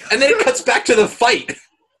 And then it cuts back to the fight.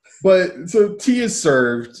 But so tea is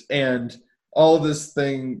served and all of this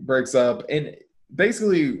thing breaks up. And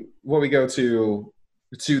basically what we go to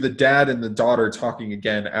the dad and the daughter talking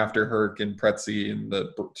again after Herc and Pretzi and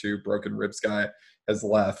the 2 broken ribs guy has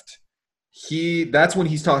left. That's when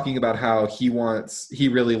he's talking about how he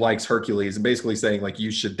really likes Hercules and basically saying like,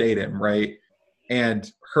 you should date him, right?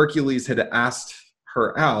 And Hercules had asked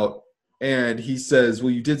her out and he says,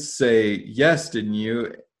 "Well, you did say yes, didn't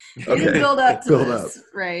you?" He didn't build up to Build this,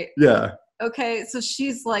 right? Yeah. Okay, so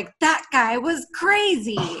she's like, that guy was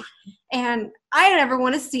crazy, and I never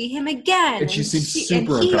want to see him again. And she seems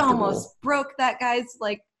super and he uncomfortable. almost broke that guy's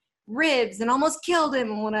like ribs and almost killed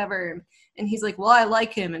him and whatever. And he's like, well, I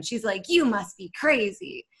like him. And she's like, you must be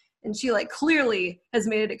crazy. And she like clearly has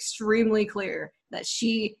made it extremely clear that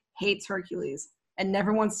she hates Hercules and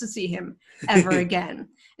never wants to see him ever again.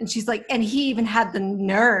 And she's like, and he even had the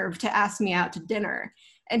nerve to ask me out to dinner.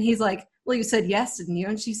 And he's like, well, you said yes, didn't you?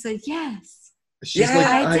 And she said, yes. She's Yeah, like,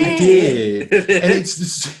 I I did. did. And it's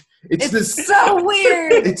this, it's this, so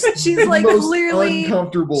weird. it's She's the like most clearly,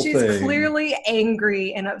 uncomfortable she's thing. clearly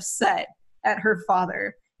angry and upset at her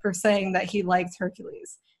father for saying that he likes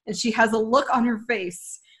Hercules. And she has a look on her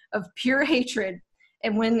face of pure hatred.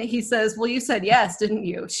 And when he says, well, you said yes, didn't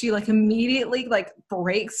you? She like immediately like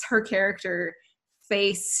breaks her character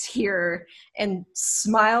face here and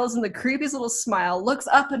smiles in the creepiest little smile, looks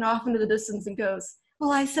up and off into the distance and goes,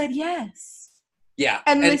 well, I said yes. Yeah.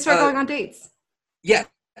 And then they start going on dates. Yeah,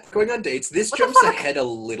 going on dates. This What the jumps fuck? ahead a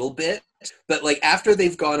little bit, but like after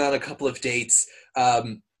they've gone on a couple of dates,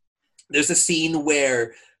 there's a scene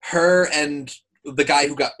where her and the guy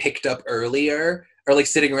who got picked up earlier are like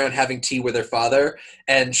sitting around having tea with her father,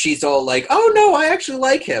 and she's all like, "Oh no, I actually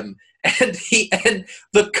like him," and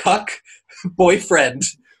the cuck boyfriend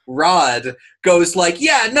Rod goes like,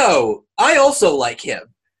 "Yeah, no, I also like him."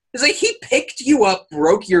 It's like he picked you up,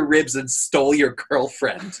 broke your ribs, and stole your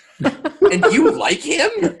girlfriend, and you like him?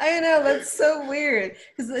 I know, that's so weird.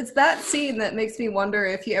 Because it's that scene that makes me wonder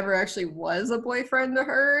if he ever actually was a boyfriend to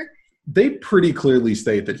her. they pretty clearly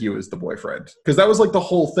state that he was the boyfriend, because that was like the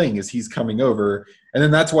whole thing, is he's coming over, and then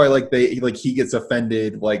that's why like he gets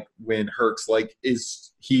offended like when Herc's like,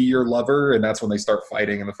 is he your lover, and that's when they start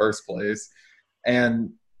fighting in the first place. And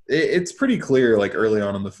it's pretty clear like early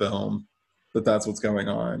on in the film that that's what's going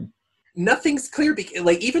on. Nothing's clear,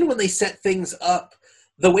 like even when they set things up,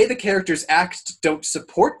 the way the characters act don't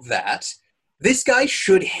support that. This guy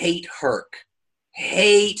should hate Herc.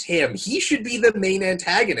 Hate him. He should be the main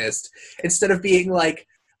antagonist instead of being like,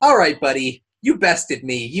 all right, buddy, you bested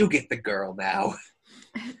me. You get the girl now.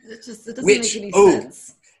 It doesn't make any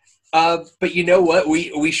sense. But you know what?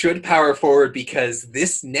 We should power forward, because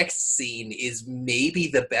this next scene is maybe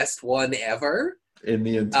the best one ever In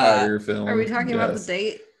the entire film. Are we talking about the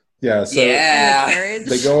date? Yeah, so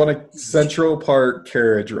they go on a Central Park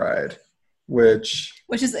carriage ride, which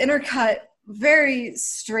is intercut very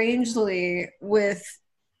strangely with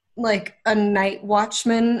like a night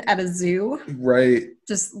watchman at a zoo. Right.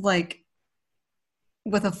 Just like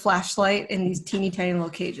with a flashlight in these teeny tiny little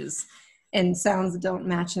cages and sounds that don't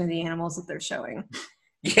match any of the animals that they're showing.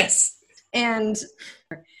 Yes. And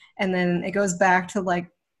then it goes back to like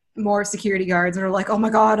more security guards that are like, oh my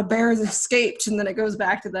God, a bear has escaped. And then it goes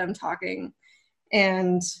back to them talking.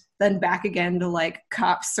 And then back again to like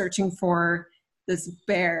cops searching for this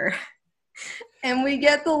bear. And we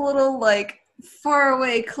get the little like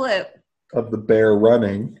faraway clip of the bear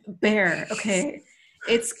running. Bear, okay.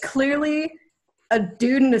 It's clearly a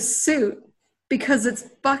dude in a suit because it's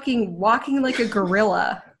fucking walking like a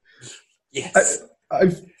gorilla. Yes. I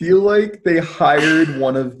feel like they hired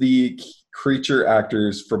one of the creature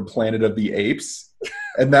actors from Planet of the Apes,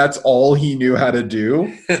 and that's all he knew how to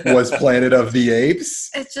do was Planet of the Apes.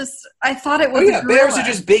 It's just, I thought it was a gorilla. Bears are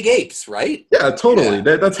just big apes, right? Yeah, totally.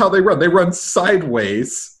 Yeah. That's how they run. They run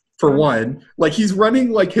sideways, for one. Like, he's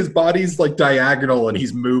running, like, his body's, like, diagonal, and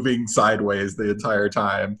he's moving sideways the entire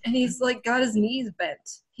time. And he's, like, got his knees bent.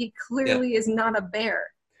 He clearly is not a bear.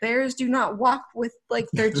 Bears do not walk with, like,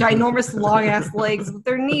 their ginormous long-ass legs with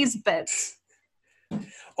their knees bent.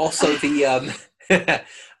 Also, the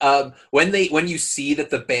when you see that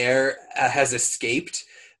the bear has escaped,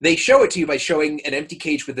 they show it to you by showing an empty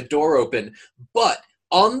cage with the door open, but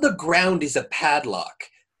on the ground is a padlock.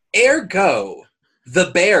 Ergo,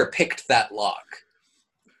 the bear picked that lock.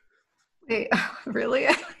 Wait, really?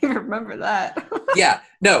 I don't even remember that. Yeah,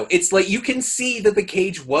 no, it's like you can see that the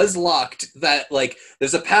cage was locked, that like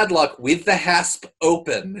there's a padlock with the hasp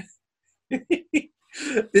open.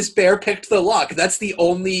 This bear picked the lock. That's the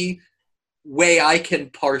only way I can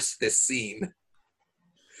parse this scene.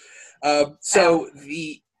 So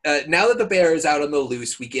now that the bear is out on the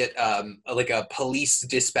loose, we get like a police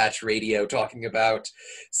dispatch radio talking about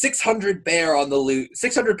 600-pound bear on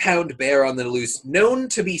the loose, known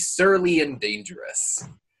to be surly and dangerous,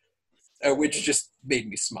 which just made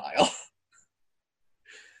me smile.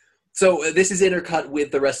 So this is intercut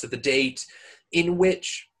with the rest of the date, in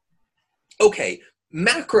which, okay,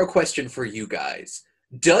 macro question for you guys.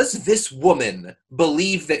 Does this woman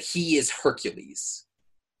believe that he is Hercules?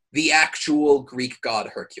 The actual Greek god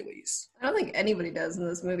Hercules? I don't think anybody does in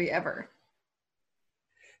this movie ever.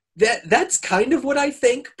 That's kind of what I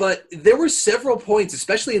think, but there were several points,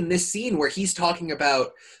 especially in this scene, where he's talking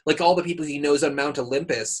about like all the people he knows on Mount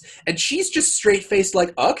Olympus, and she's just straight-faced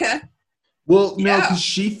like, okay. Well, no, because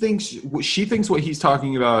she thinks what he's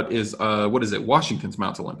talking about is what is it? Washington's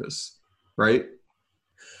Mount Olympus, right?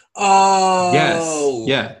 Oh, yes,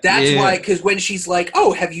 yeah. That's why, because when she's like,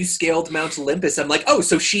 "Oh, have you scaled Mount Olympus?" I'm like, "Oh,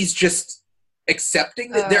 so she's just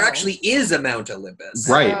accepting that there actually is a Mount Olympus."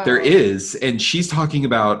 Right, there is, and she's talking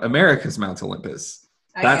about America's Mount Olympus.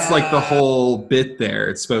 That's like the whole bit there.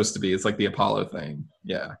 It's supposed to be. It's like the Apollo thing.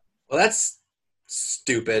 Yeah. Well, that's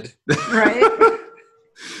stupid, right?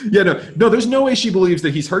 Yeah, no. There's no way she believes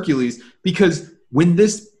that he's Hercules, because when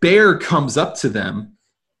this bear comes up to them,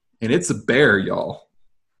 and it's a bear, y'all.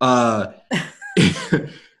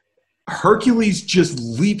 Hercules just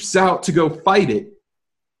leaps out to go fight it,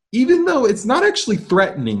 even though it's not actually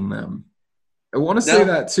threatening them. I want to say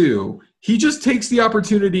that too. He just takes the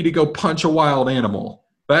opportunity to go punch a wild animal.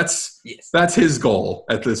 That's his goal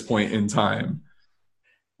at this point in time.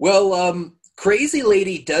 Well, Crazy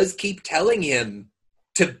Lady does keep telling him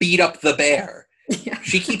to beat up the bear. Yeah.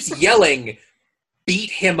 She keeps yelling, "Beat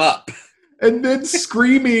him up." And then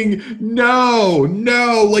screaming, no,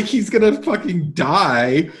 like he's gonna fucking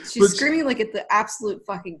die. She's screaming like at the absolute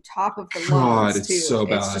fucking top of the lungs, it's too. so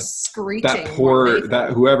bad. It's just screeching. That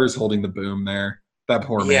whoever's holding the boom there, that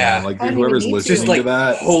poor man, like whoever's listening just, like, to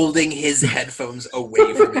that, holding his headphones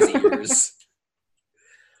away from his ears.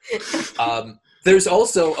 There's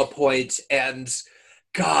also a point, and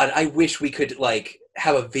God, I wish we could like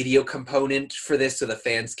have a video component for this so the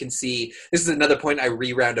fans can see. This is another point I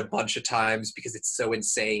rewound a bunch of times because it's so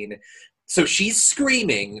insane. So she's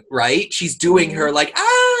screaming, right? She's doing her like,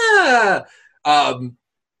 ah!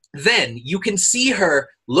 Then you can see her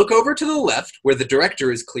look over to the left where the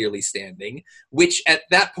director is clearly standing, which at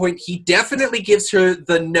that point he definitely gives her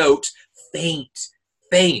the note, faint,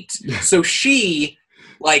 faint. So she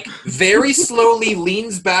like very slowly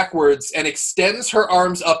leans backwards and extends her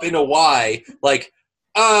arms up in a Y, like,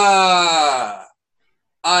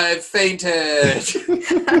 I've fainted.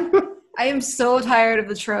 I am so tired of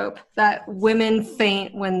the trope that women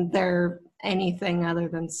faint when they're anything other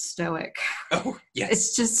than stoic. Oh, yes.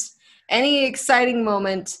 It's just any exciting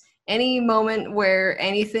moment, any moment where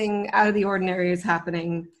anything out of the ordinary is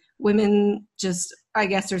happening, women just, I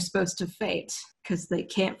guess, are supposed to faint because they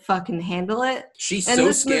can't fucking handle it. She's And so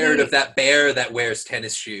this scared movie- of that bear that wears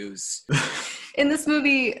tennis shoes. In this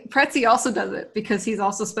movie, Pretzi also does it because he's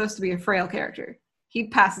also supposed to be a frail character. He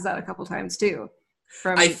passes out a couple times too.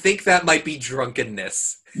 I think that might be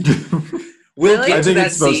drunkenness. We'll Really? get I to think that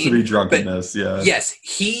it's supposed scene, to be but drunkenness, yeah. yes,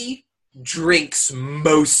 he drinks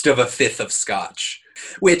most of a fifth of scotch,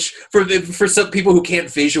 which for some people who can't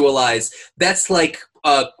visualize, that's like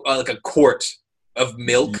a quart of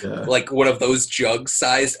milk, Yeah. like one of those jugs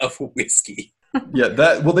sized of whiskey. Yeah,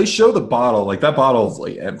 they show the bottle, like that bottle's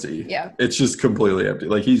like empty. Yeah. It's just completely empty.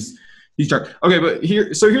 Like he's drunk. Okay, but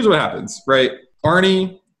here's what happens, right?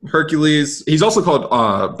 Arnie, Hercules, he's also called,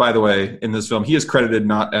 by the way, in this film, he is credited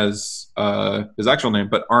not as his actual name,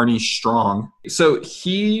 but Arnie Strong. So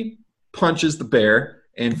he punches the bear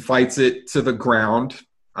and fights it to the ground,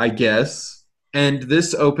 I guess. And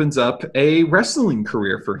this opens up a wrestling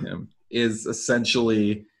career for him, is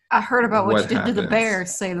essentially... I heard about what What you did to the happens? bear,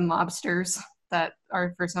 say the mobsters that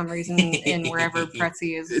are for some reason in wherever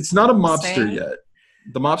Pretzi is. It's not a mobster staying. yet.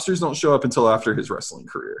 The mobsters don't show up until after his wrestling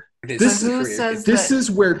career. This So who says This that- is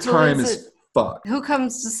where time is is fucked. Who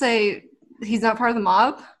comes to say he's not part of the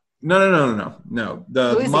mob? No. Who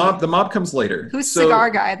The is mob. he? The mob comes later. Who's So cigar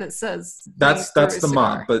guy that says That's through the his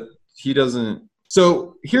mob, cigar? but he doesn't.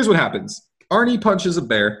 So here's what happens. Arnie punches a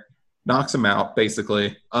bear, knocks him out.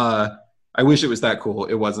 Basically, I wish it was that cool.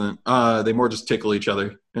 It wasn't. They more just tickle each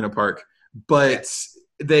other in a park. But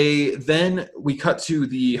we cut to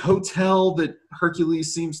the hotel that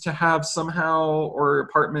Hercules seems to have somehow, or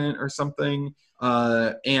apartment or something.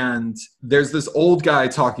 And there's this old guy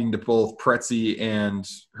talking to both Pretzi and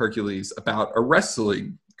Hercules about a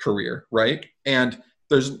wrestling career, right? And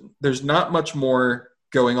there's not much more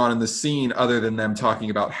going on in the scene other than them talking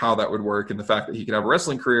about how that would work and the fact that he could have a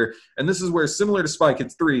wrestling career. And this is where, similar to Spy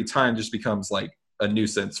Kids 3, time just becomes like a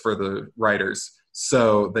nuisance for the writers,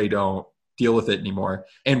 so they don't deal with it anymore.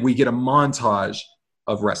 And we get a montage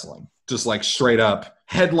of wrestling, just like straight up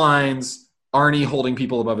headlines, Arnie holding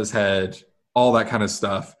people above his head, all that kind of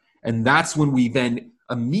stuff. And that's when we then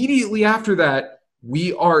immediately after that,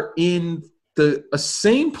 we are in a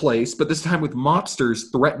same place, but this time with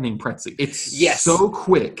mobsters threatening Pretzi. It's so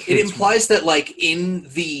quick. It implies that, like, in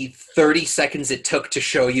the 30 seconds it took to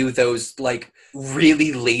show you those, like,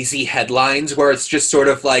 really lazy headlines where it's just sort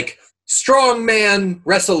of like, strong man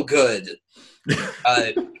wrestle good.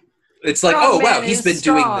 It's like, Strong oh, wow, man he's is been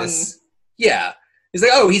strong. doing this. Yeah. He's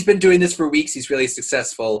like, oh, he's been doing this for weeks. He's really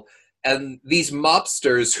successful. And these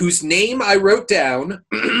mobsters, whose name I wrote down,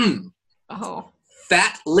 Oh,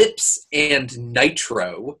 Fat Lips and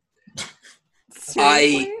Nitro.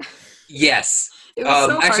 seriously? Yes. It was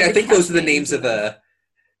so hard Actually, I to think catch those are the names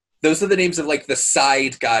names of like the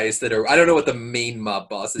side guys that are. I don't know what the main mob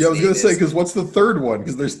boss is. Yeah, I was going to say, because what's the third one?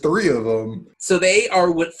 Because there's three of them. So they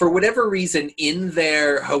are, for whatever reason, in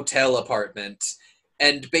their hotel apartment,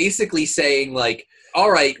 and basically saying like,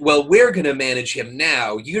 "All right, well, we're going to manage him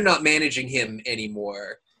now. You're not managing him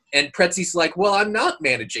anymore." And Pretzi's like, "Well, I'm not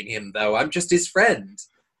managing him though. I'm just his friend."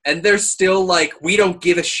 And they're still like, "We don't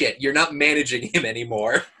give a shit. You're not managing him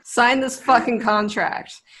anymore." Sign this fucking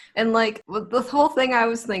contract. And like the whole thing I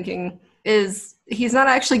was thinking is he's not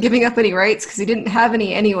actually giving up any rights because he didn't have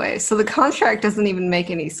any anyway. So the contract doesn't even make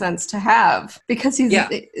any sense to have because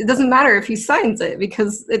it doesn't matter if he signs it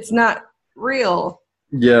because it's not real.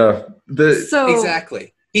 Yeah. So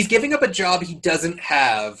Exactly. He's giving up a job he doesn't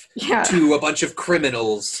have yeah. to a bunch of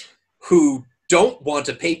criminals who don't want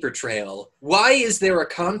a paper trail. Why is there a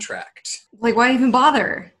contract? Like why even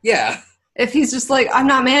bother? Yeah. If he's just like, I'm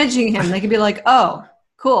not managing him, they could be like, oh,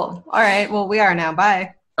 cool. All right, well, we are now.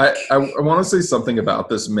 Bye. I want to say something about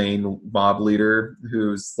this main mob leader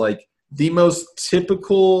who's like the most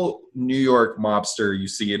typical New York mobster you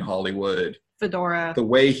see in Hollywood. fedora. The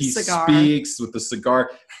way he Cigar. speaks with the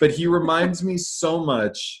cigar. But he reminds me so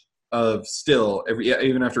much of still,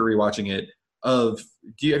 even after rewatching it, have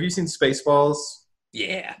you seen Spaceballs?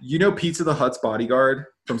 Yeah. You know Pizza the Hutt's bodyguard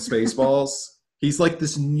from Spaceballs? He's like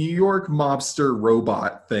this New York mobster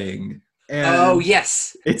robot thing. And Oh,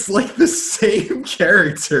 yes. it's like the same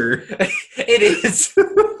character. It is.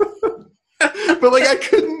 But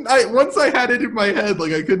like once I had it in my head,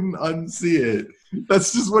 like I couldn't unsee it.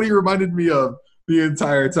 That's just what he reminded me of the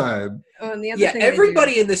entire time. Oh, and the other Yeah, thing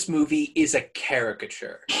everybody in this movie is a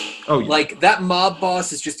caricature. Oh, yeah. Like, that mob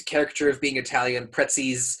boss is just a caricature of being Italian.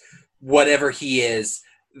 Pretzi's whatever he is.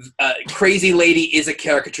 Crazy Lady is a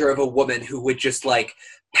caricature of a woman who would just, like,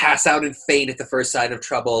 pass out and faint at the first sign of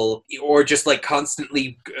trouble, or just, like,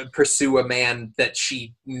 constantly pursue a man that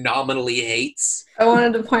she nominally hates. I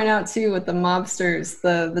wanted to point out, too, with the mobsters,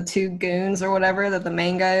 the two goons or whatever that the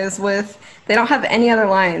main guy is with, they don't have any other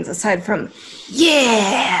lines aside from,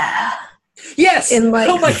 yeah! Yes! In, like,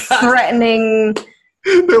 oh my God. threatening...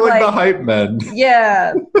 They're like the like- hype men.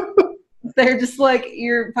 Yeah. They're just like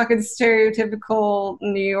your fucking stereotypical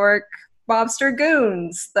New York mobster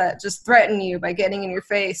goons that just threaten you by getting in your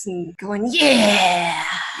face and going, yeah!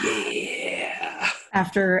 Yeah.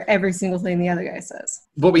 After every single thing the other guy says.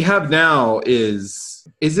 What we have now is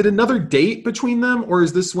it another date between them, or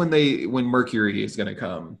is this when Mercury is going to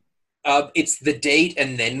come? It's the date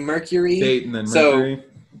and then Mercury. Date and then So- Mercury.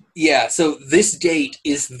 Yeah, so this date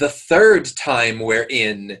is the third time we're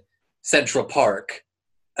in Central Park.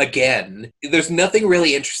 Again. There's nothing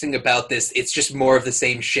really interesting about this. It's just more of the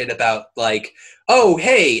same shit about, like, oh,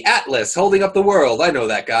 hey, Atlas holding up the world. I know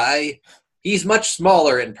that guy. He's much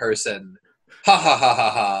smaller in person. Ha ha ha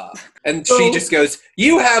ha ha. And she So- just goes,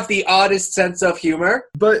 you have the oddest sense of humor.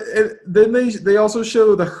 But then they also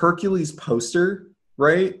show the Hercules poster,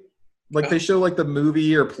 right? Like they show like the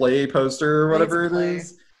movie or play poster or whatever it play.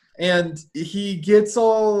 is. And he gets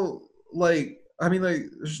all like, I mean, like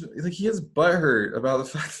he gets butthurt about the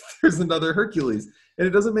fact that there's another Hercules. And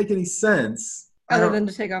it doesn't make any sense. Other than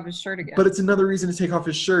to take off his shirt again. But it's another reason to take off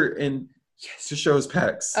his shirt and to show his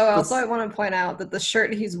pecs. Oh, also I want to point out that the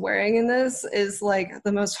shirt he's wearing in this is like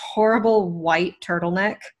the most horrible white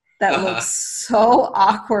turtleneck that looks so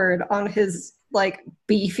awkward on his like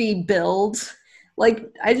beefy build. Like,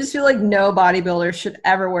 I just feel like no bodybuilder should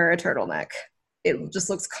ever wear a turtleneck. It just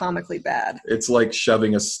looks comically bad. It's like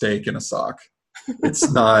shoving a steak in a sock.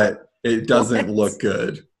 It's not, it doesn't What? look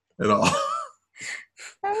good at all.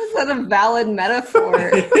 How is that a valid metaphor?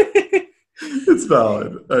 It's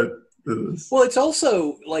valid. It is. Well, it's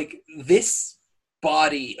also, like, this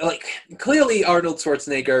body, like, clearly Arnold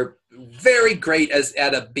Schwarzenegger, very great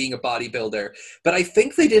at being a bodybuilder, but I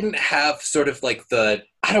think they didn't have sort of, like,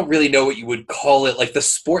 I don't really know what you would call it, like, the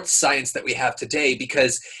sports science that we have today,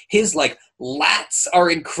 because his, like, lats are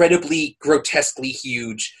incredibly grotesquely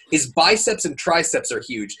huge, his biceps and triceps are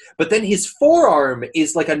huge, but then his forearm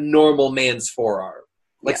is like a normal man's forearm,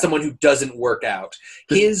 like someone who doesn't work out.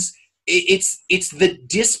 It's the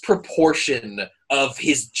disproportion of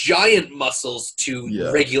his giant muscles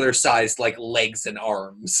to regular sized like legs and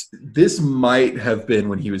arms. This might have been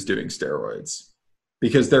when he was doing steroids,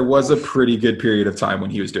 because there was a pretty good period of time when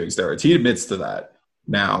he was doing steroids. He admits to that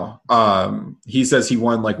now. He says he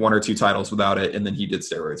won like 1 or 2 titles without it, and then he did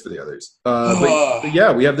steroids for the others. But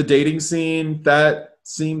yeah, we have the dating scene that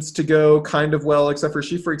seems to go kind of well, except for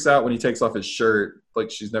she freaks out when he takes off his shirt. Like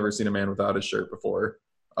she's never seen a man without his shirt before.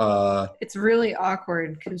 It's really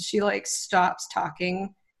awkward because she like stops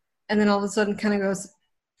talking and then all of a sudden kind of goes,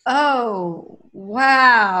 oh,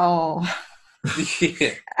 wow,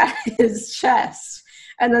 at his chest,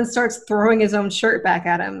 and then starts throwing his own shirt back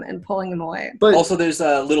at him and pulling him away. But Also, there's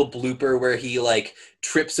a little blooper where he like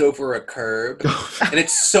trips over a curb, and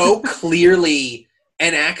it's so clearly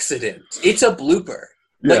an accident. It's a blooper,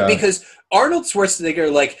 like because Arnold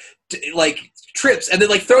Schwarzenegger like trips and then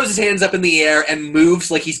like throws his hands up in the air and moves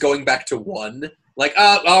like he's going back to 1. Like,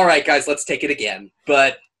 all right, guys, let's take it again.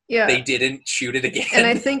 But they didn't shoot it again. And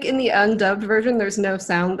I think in the undubbed version, there's no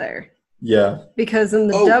sound there. yeah, Because in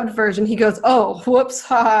the dubbed version, he goes, oh, whoops,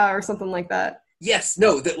 haha, or something like that. Yes,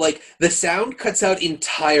 no, that like the sound cuts out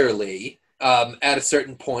entirely at a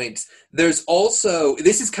certain point. There's also,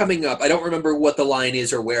 this is coming up, I don't remember what the line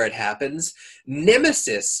is or where it happens.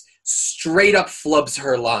 Nemesis straight up flubs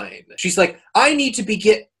her line. She's like, I need to be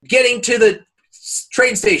getting to the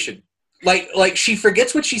train station. Like she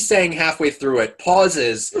forgets what she's saying halfway through it,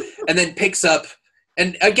 pauses, and then picks up.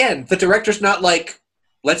 And again, the director's not like,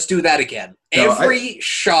 let's do that again. No, Every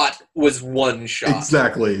shot was one shot.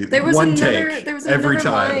 exactly. There was One another, take there was every another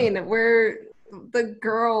time. line where the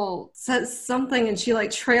girl says something and she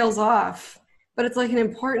like trails off. But it's like an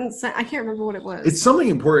important I can't remember what it was. It's something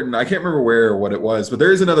important. I can't remember where or what it was, but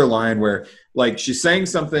there is another line where like she's saying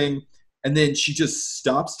something and then she just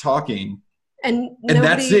stops talking. And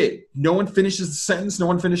that's it. No one finishes the sentence. No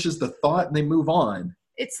one finishes the thought, and they move on.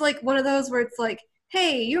 It's like one of those where it's like,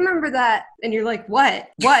 hey, you remember that? And you're like, what?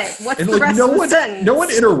 What's and the rest of the sentence? No one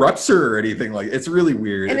interrupts her or anything. Like, it's really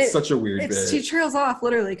weird. And it's such a weird bit. She trails off,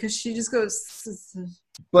 literally, because she just goes...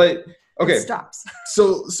 But, okay. Stops.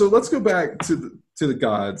 So let's go back to the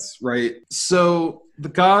gods, right? So the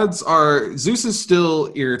gods are... Zeus is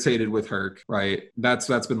still irritated with Herc, right? That's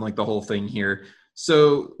been like the whole thing here.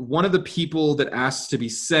 So one of the people that asks to be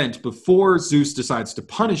sent before Zeus decides to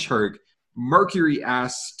punish Herc, Mercury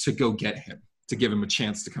asks to go get him, to give him a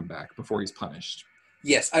chance to come back before he's punished.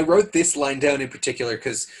 Yes, I wrote this line down in particular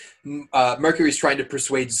because Mercury's trying to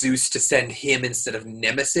persuade Zeus to send him instead of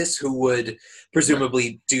Nemesis, who would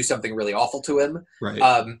presumably do something really awful to him.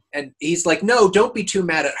 Right. And he's like, no, don't be too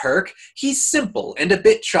mad at Herc. He's simple and a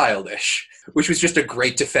bit childish, which was just a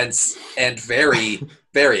great defense and very,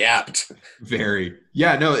 very apt. Very.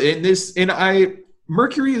 Yeah, no,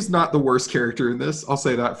 Mercury is not the worst character in this. I'll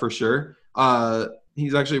say that for sure.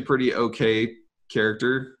 He's actually a pretty okay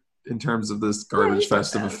character in terms of this garbage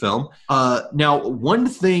fest of a film. Now, one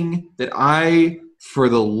thing that I, for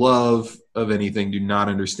the love of anything, do not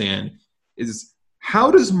understand is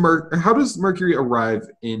how does Mercury arrive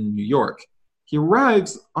in New York? He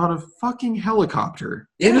arrives on a fucking helicopter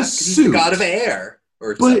in a suit. He's the god of air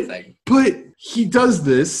or something. But he does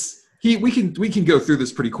this. We can go through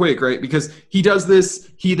this pretty quick, right? Because he does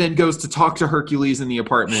this. He then goes to talk to Hercules in the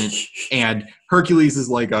apartment, and Hercules is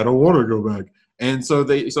like, "I don't want to go back." And so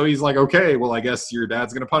he's like, okay, well, I guess your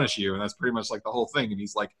dad's going to punish you. And that's pretty much like the whole thing. And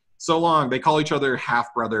he's like, so long. They call each other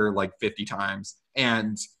half brother like 50 times.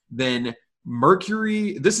 And then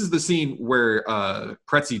Mercury, this is the scene where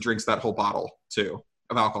Pretzi drinks that whole bottle too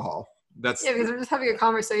of alcohol. Because they're just having a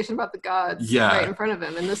conversation about the gods right in front of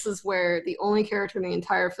him. And this is where the only character in the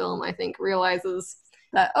entire film, I think, realizes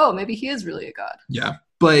that, oh, maybe he is really a god. Yeah.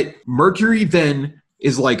 But Mercury then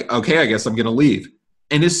is like, okay, I guess I'm going to leave.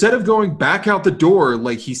 And instead of going back out the door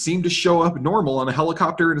like he seemed to show up normal on a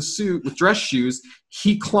helicopter in a suit with dress shoes,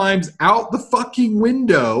 he climbs out the fucking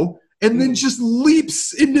window and then just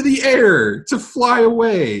leaps into the air to fly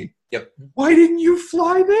away. Yep. Why didn't you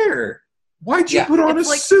fly there? Why'd you put on a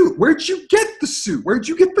suit? Where'd you get the suit? Where'd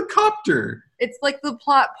you get the copter? It's like the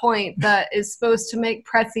plot point that is supposed to make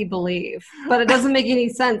Pretzi believe, but it doesn't make any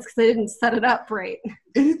sense because they didn't set it up right.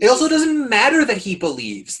 It also doesn't matter that he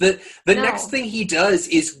believes. The next thing he does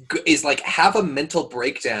is like have a mental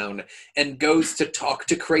breakdown and goes to talk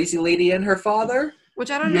to Crazy Lady and her father. Which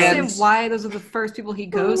I don't understand why those are the first people he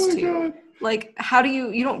goes to. God. Like, how do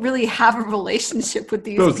you don't really have a relationship with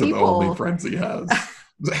these people. Those are the only friends he has.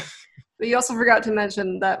 But you also forgot to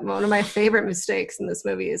mention that one of my favorite mistakes in this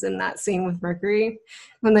movie is in that scene with Mercury.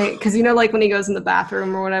 Because like when he goes in the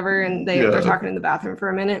bathroom or whatever and they're talking in the bathroom for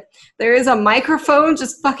a minute, there is a microphone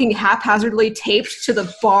just fucking haphazardly taped to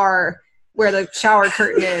the bar where the shower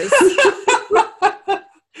curtain is.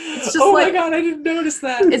 It's just my god, I didn't notice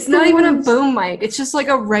that. It's not even a boom mic. It's just like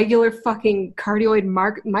a regular fucking cardioid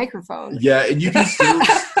microphone. Yeah, and you can still...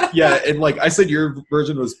 yeah, and like I said, your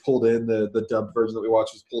version was pulled in. The dubbed version that we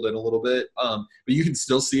watched was pulled in a little bit. But you can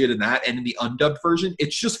still see it in that. And in the undubbed version,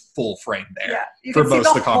 it's just full frame there. Yeah, you can see most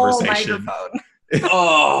of the conversation.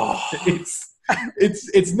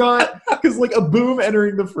 It's not... Because like a boom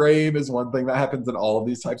entering the frame is one thing that happens in all of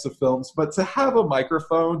these types of films. But to have a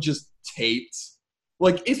microphone just taped...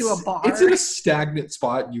 Like, it's in a stagnant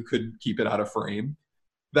spot and you couldn't keep it out of frame.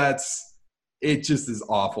 It just is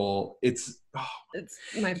awful. It's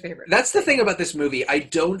my favorite. That's the thing about this movie. I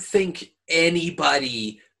don't think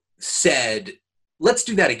anybody said, let's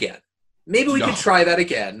do that again. Maybe we could try that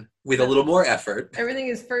again with a little more effort. Everything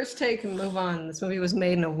is first take and move on. This movie was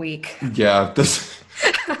made in a week. Yeah.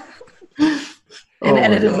 And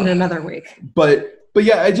edited in another week. But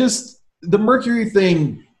yeah, the Mercury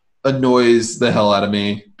thing annoys the hell out of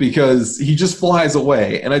me because he just flies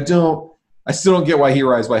away, and I still don't get why he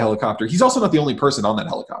arrives by helicopter. He's also not the only person on that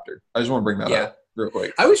helicopter. I just want to bring that up real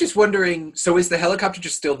quick. I was just wondering, so is the helicopter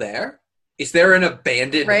just still there? Is there an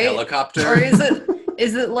abandoned helicopter? Or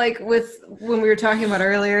is it like with when we were talking about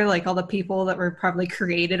earlier, like all the people that were probably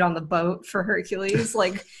created on the boat for Hercules?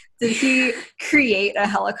 Like, did he create a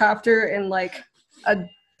helicopter and like a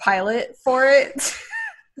pilot for it?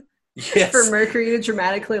 Yes. For Mercury to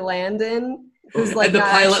dramatically land in. Like, and the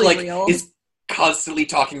pilot real. is constantly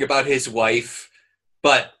talking about his wife,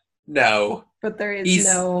 but no. But there is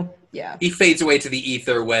no... Yeah. He fades away to the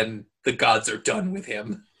ether when the gods are done with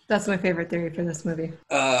him. That's my favorite theory for this movie.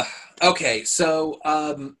 Okay, so,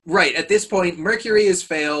 right, at this point, Mercury has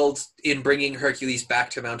failed in bringing Hercules back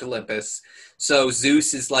to Mount Olympus. So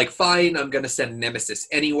Zeus is like, fine, I'm going to send Nemesis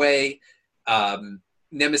anyway.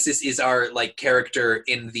 Nemesis is our, like, character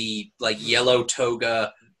in the, like, yellow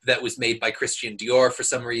toga that was made by Christian Dior for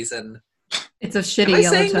some reason. It's a Am shitty I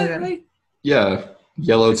yellow saying that toga. right? Yeah.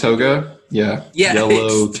 Yellow toga? Yeah. Yeah,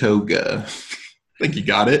 Yellow toga. I think you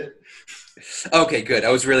got it. Okay, good.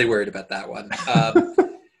 I was really worried about that one.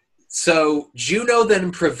 So Juno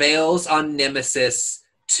then prevails on Nemesis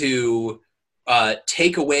to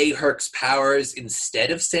take away Herc's powers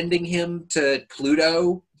instead of sending him to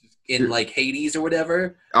Pluto in, like, Hades or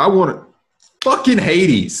whatever. I want to... Fucking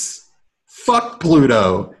Hades. Fuck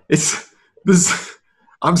Pluto. It's... this.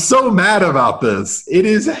 I'm so mad about this. It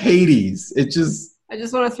is Hades. It just... I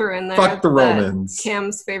just want to throw in there Fuck the that Romans.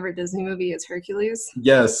 Cam's favorite Disney movie is Hercules,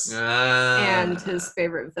 Yes. and his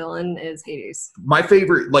favorite villain is Hades. My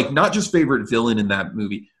favorite, like, not just favorite villain in that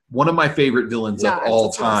movie, one of my favorite villains No, of that's all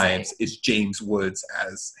what I'm saying. times is James Woods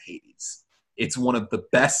as Hades. It's one of the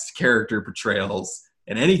best character portrayals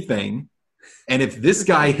in anything. And if this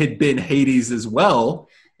guy had been Hades as well,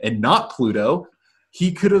 and not Pluto,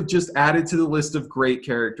 he could have just added to the list of great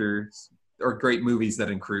characters or great movies that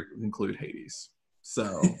include Hades.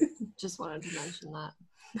 So, Just wanted to mention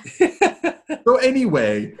that. so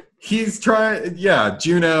anyway, he's trying,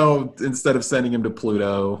 Juno, instead of sending him to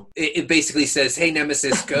Pluto. It basically says, hey,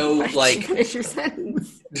 Nemesis, go, like... Finish your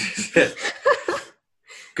sentence.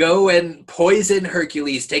 Go and poison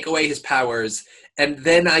Hercules, take away his powers, and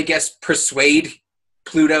then, I guess, persuade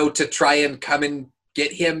Pluto to try and come and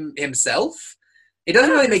get him himself? It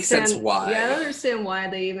doesn't really make sense why. Yeah, I don't understand why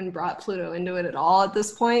they even brought Pluto into it at all at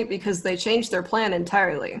this point, because they changed their plan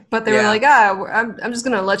entirely. But they were like, I'm just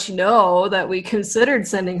going to let you know that we considered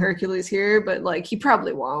sending Hercules here, but, like, he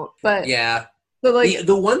probably won't. But Yeah. but, like,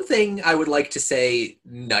 The one thing I would like to say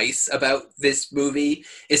nice about this movie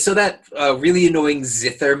is so that really annoying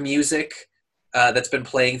zither music that's been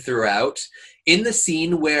playing throughout. In the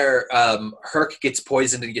scene where Herc gets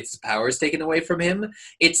poisoned and gets his powers taken away from him,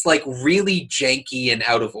 it's, like, really janky and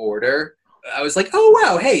out of order. I was like, oh,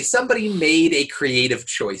 wow, hey, somebody made a creative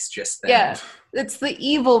choice just then. yeah, it's the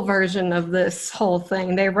evil version of this whole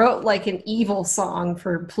thing. They wrote, like, an evil song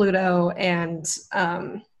for Pluto and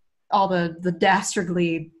all the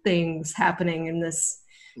dastardly things happening in this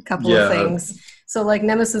couple of things. So, like,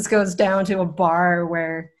 Nemesis goes down to a bar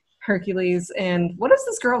where Hercules and... what is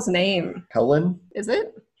this girl's name? Helen? Is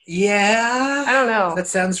it? Yeah. I don't know. That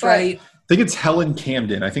sounds But- right. I think it's Helen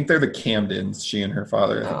Camden. I think they're the Camdens, she and her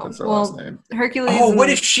father. I think that's their last name. Hercules... Oh, what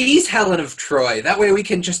and- if she's Helen of Troy? That way we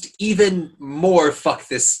can just even more fuck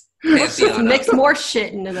this Let's just pantheon mix up. more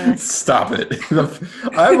shit into this. Stop it.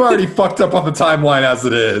 I'm already fucked up on the timeline as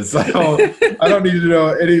it is. I don't need to know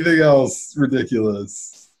anything else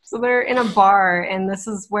ridiculous. So they're in a bar, and this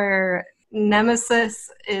is where Nemesis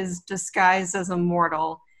is disguised as a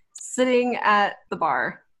mortal, sitting at the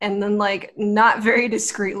bar, and then, like, not very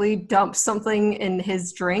discreetly dumps something in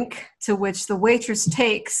his drink, to which the waitress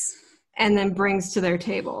takes and then brings to their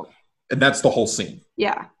table. And that's the whole scene.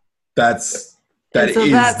 Yeah. That And is so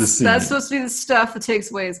the scene. That's supposed to be the stuff that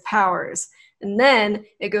takes away his powers. And then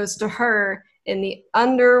it goes to her in the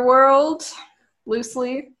underworld,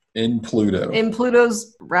 loosely, in Pluto. in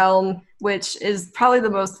Pluto's realm, which is probably the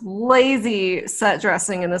most lazy set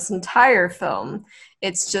dressing in this entire film.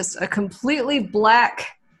 It's just a completely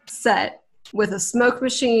black set with a smoke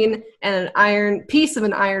machine and an piece of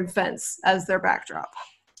an iron fence as their backdrop.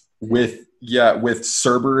 with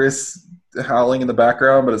Cerberus howling in the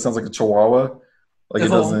background, but it sounds like a chihuahua. Like, it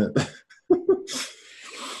doesn't...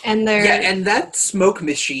 And they're... Yeah, and that smoke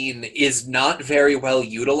machine is not very well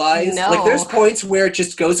utilized. No. Like, there's points where it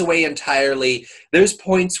just goes away entirely. There's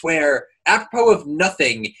points where, apropos of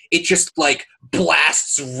nothing, it just, like,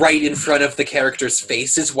 blasts right in front of the characters'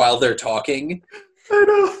 faces while they're talking. I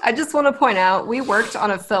know. I just want to point out, we worked on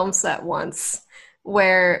a film set once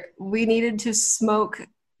where we needed to smoke,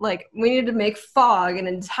 like, we needed to make fog, an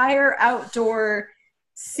entire outdoor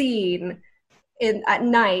scene at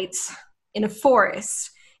night in a forest,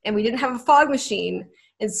 and we didn't have a fog machine,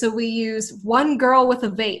 and so we used one girl with a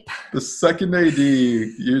vape, The second AD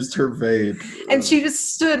used her vape. and she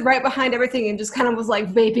just stood right behind everything and just kind of was like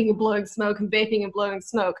vaping and blowing smoke and vaping and blowing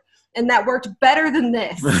smoke, and that worked better than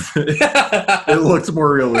this. It looked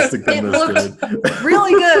more realistic than It this looked did.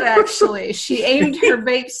 really good, actually. She aimed her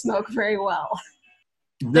vape smoke very well.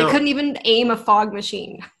 They No, couldn't even aim a fog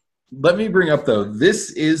machine. let me bring up, though,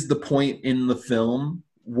 this is the point in the film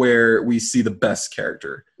where we see the best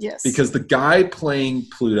character. Yes. Because the guy playing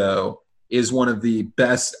Pluto is one of the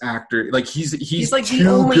best actors. Like he's like the too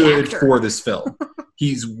only good actor. for this film.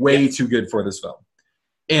 He's way too good for this film.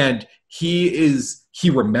 And he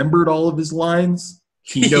remembered all of his lines.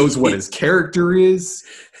 He knows what his character is.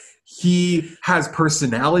 He has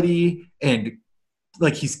personality and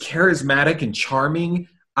like he's charismatic and charming.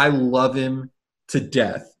 I love him to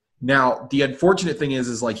death. Now, the unfortunate thing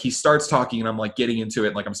is like he starts talking and I'm like getting into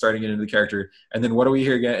it. Like I'm starting to get into the character. And then what do we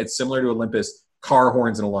hear again? It's similar to Olympus, car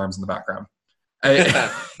horns and alarms in the background.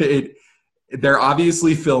 They're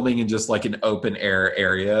obviously filming in just like an open air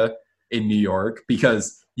area in New York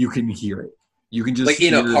because you can hear it. You can just like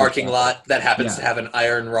in a parking lot that happens to have an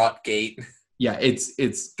iron wrought gate. Yeah,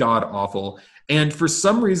 it's god awful. And for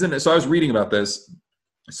some reason, so I was reading about this.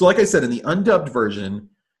 So like I said, in the undubbed version,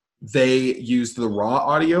 they used the raw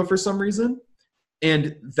audio for some reason.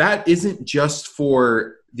 And that isn't just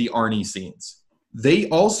for the Arnie scenes. They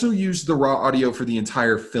also used the raw audio for the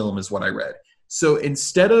entire film is what I read. So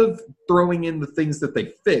instead of throwing in the things that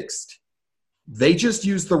they fixed, they just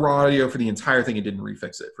used the raw audio for the entire thing and didn't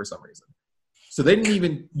refix it for some reason. So they didn't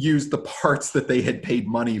even use the parts that they had paid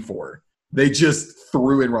money for. They just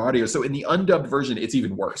threw in raw audio. So in the undubbed version, it's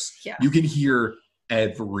even worse. Yeah. You can hear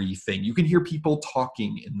everything. You can hear people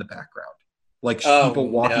talking in the background. Like people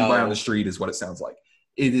walking by on the street is what it sounds like.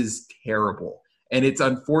 It is terrible. And it's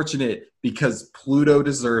unfortunate because Pluto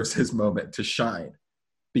deserves his moment to shine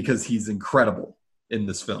because he's incredible in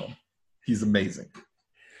this film. He's amazing.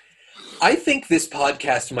 I think this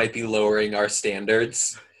podcast might be lowering our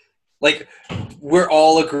standards. Like, we're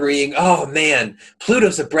all agreeing, oh man,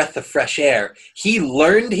 Pluto's a breath of fresh air. He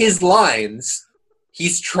learned his lines.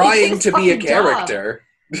 He's trying to be a character.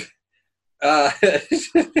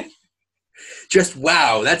 Just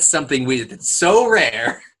wow, that's something that's so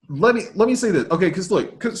rare. Let me say this. Okay,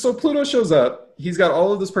 so Pluto shows up. He's got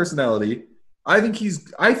all of this personality. I think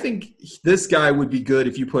this guy would be good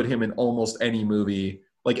if you put him in almost any movie,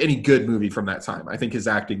 like any good movie from that time. I think his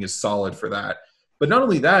acting is solid for that. But not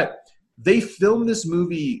only that, they filmed this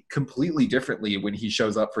movie completely differently when he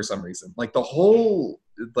shows up for some reason. Like the whole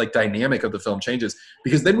like dynamic of the film changes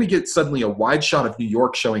because then we get suddenly a wide shot of New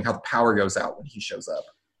York showing how the power goes out when he shows up,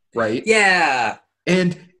 right? Yeah.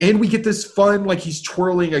 And we get this fun, like he's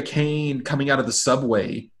twirling a cane coming out of the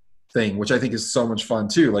subway thing, which I think is so much fun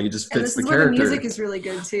too. Like it just fits the character. The music is really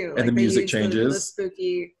good too. And like the music use changes. The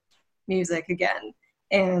spooky music again.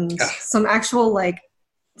 And some actual like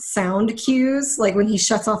sound cues, like when he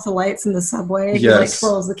shuts off the lights in the subway, he like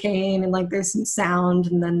twirls the cane and like there's some sound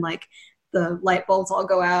and then like the light bulbs all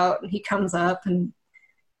go out and he comes up and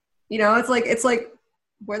you know, it's like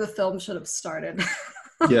where the film should have started.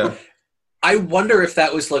 Yeah. I wonder if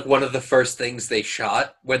that was like one of the first things they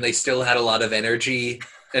shot when they still had a lot of energy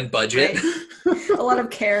and budget. Right. A lot of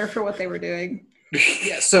care for what they were doing.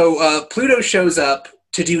 Yeah, so Pluto shows up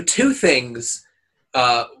to do two things.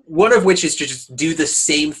 One of which is to just do the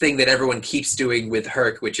same thing that everyone keeps doing with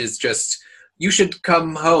Herc, which is just, you should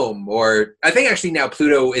come home. Or I think actually now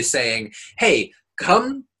Pluto is saying, hey,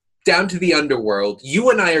 come down to the underworld. You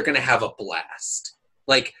and I are going to have a blast.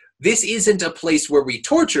 Like, this isn't a place where we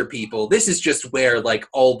torture people. This is just where, like,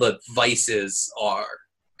 all the vices are,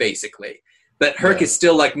 basically. But Herc is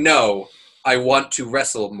still like, no, I want to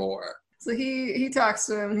wrestle more. So he talks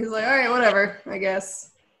to him. He's like, all right, whatever, I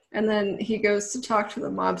guess. And then he goes to talk to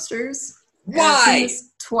the mobsters. Why?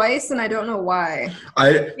 Twice, and I don't know why.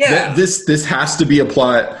 This has to be a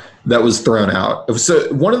plot that was thrown out.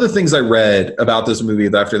 So one of the things I read about this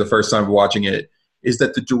movie after the first time watching it is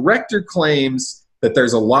that the director claims that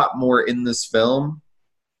there's a lot more in this film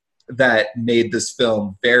that made this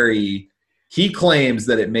film he claims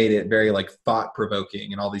that it made it very like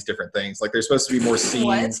thought-provoking and all these different things. Like there's supposed to be more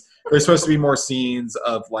scenes. There's supposed to be more scenes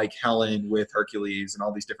of like Helen with Hercules and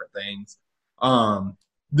all these different things. None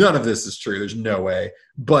of this is true. There's no way.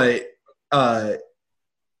 But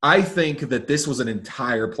I think that this was an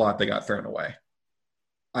entire plot that got thrown away.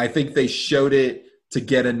 I think they showed it to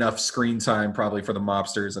get enough screen time probably for the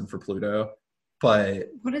mobsters and for Pluto. But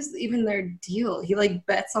what is even their deal? He like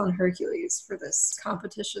bets on Hercules for this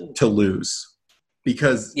competition to lose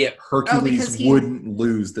because Hercules wouldn't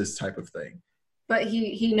lose this type of thing. But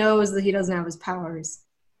he knows that he doesn't have his powers.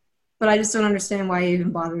 But I just don't understand why he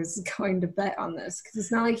even bothers going to bet on this because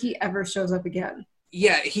it's not like he ever shows up again.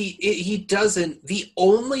 Yeah, he doesn't. The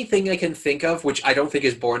only thing I can think of, which I don't think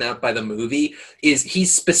is borne out by the movie, is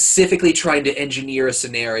he's specifically trying to engineer a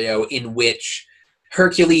scenario in which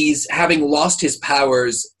Hercules, having lost his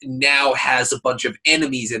powers, now has a bunch of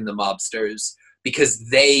enemies in the mobsters because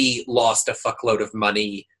they lost a fuckload of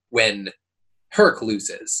money when Herc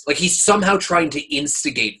loses. Like, he's somehow trying to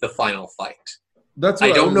instigate the final fight. That's I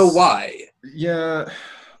what don't know why. Yeah,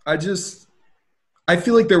 I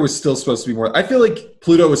feel like there was still supposed to be more. I feel like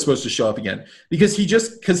Pluto was supposed to show up again because he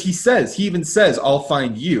even says, I'll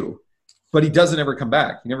find you, but he doesn't ever come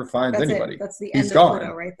back. He never finds anybody. That's the He's end gone. of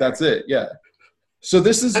Pluto right there. That's it. Yeah. So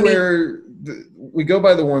this is we go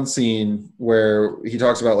by the one scene where he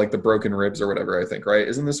talks about like the broken ribs or whatever, I think, right?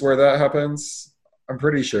 Isn't this where that happens? I'm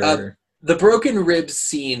pretty sure. The broken ribs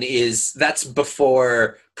scene that's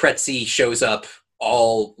before Pretzi shows up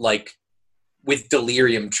all like with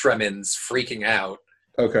delirium tremens freaking out.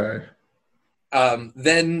 Okay.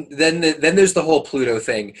 Then there's the whole Pluto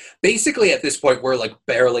thing. Basically at this point we're like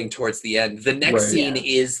barreling towards the end. The next scene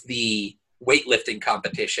is the weightlifting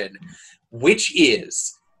competition, which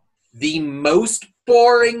is the most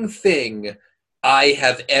boring thing I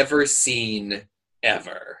have ever seen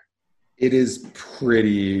ever. It is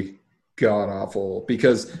pretty god awful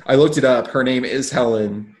because I looked it up. Her name is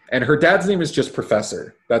Helen, and her dad's name is just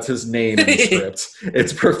Professor. That's his name in the script.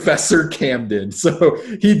 It's Professor Camden. So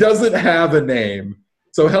he doesn't have a name.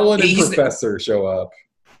 So Helen and Professor show up.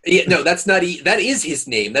 Yeah, no, that's not. That is his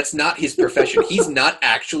name. That's not his profession. He's not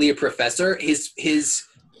actually a professor. His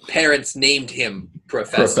parents named him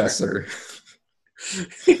Professor.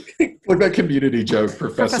 Like that Community joke,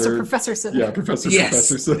 Professor. Professorson. Yeah, Professor.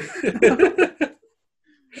 Yes. Professorson.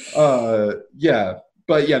 Yeah,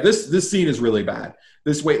 but yeah, this scene is really bad.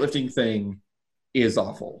 This weightlifting thing is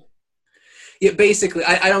awful. Yeah, basically,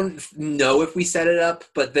 I don't know if we set it up,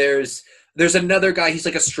 but there's another guy. He's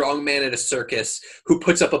like a strong man at a circus who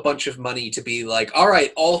puts up a bunch of money to be like, all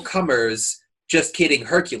right, all comers. Just kidding,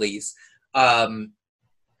 Hercules.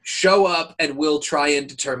 Show up and we'll try and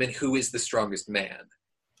determine who is the strongest man.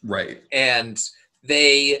 Right. And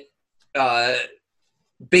they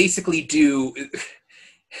basically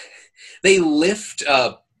they lift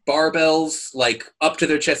barbells like up to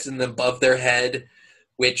their chest and above their head,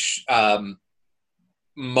 which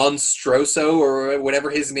Monstroso or whatever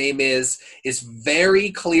his name is very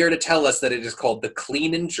clear to tell us that it is called the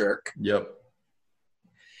clean and jerk. Yep.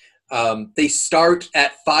 They start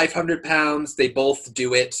at 500 pounds. They both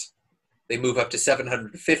do it. They move up to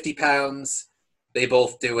 750 pounds. They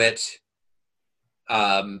both do it.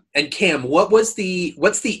 And Cam, what's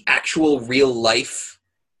the actual real life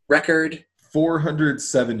record?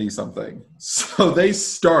 470 something. So they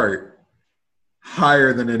start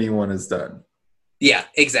higher than anyone has done. Yeah,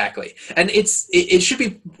 exactly. And it should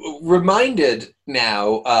be reminded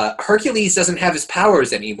now, Hercules doesn't have his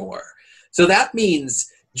powers anymore. So that means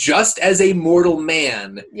just as a mortal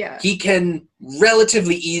man, he can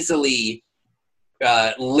relatively easily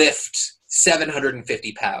lift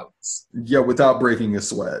 750 pounds. Yeah, without breaking a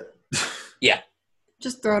sweat. Yeah.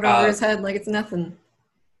 Just throw it over his head like it's nothing.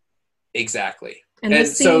 Exactly. And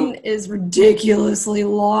this scene is ridiculously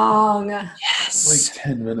long. Yes. Like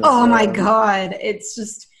 10 minutes. Oh my God. It's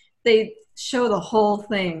just, they show the whole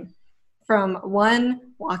thing from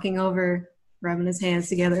one walking over, rubbing his hands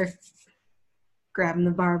together, grabbing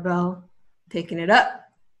the barbell, picking it up,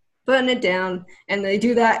 putting it down, and they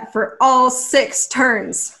do that for all 6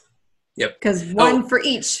 turns. Yep. Because one for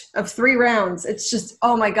each of 3 rounds. It's just,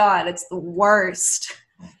 oh my God, it's the worst.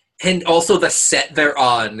 And also the set they're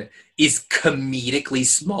on is comedically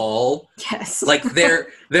small. Yes. Like they're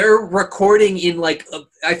recording in like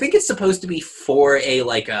I think it's supposed to be for a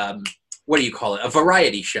like what do you call it? A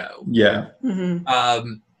variety show. Yeah.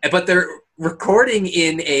 Mm-hmm. But they're recording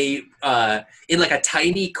in like a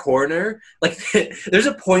tiny corner. Like there's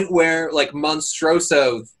a point where like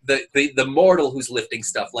Monstroso, the mortal who's lifting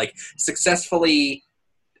stuff, like successfully,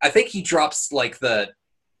 I think he drops like the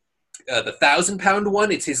 1,000-pound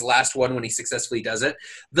one. It's his last one when he successfully does it.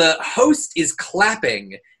 The host is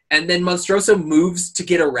clapping, and then Monstroso moves to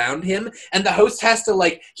get around him, and the host has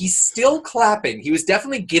to he's still clapping. He was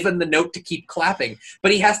definitely given the note to keep clapping,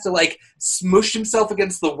 but he has to smush himself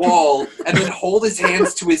against the wall and then hold his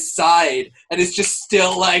hands to his side, and it's just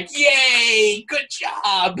still like, yay, good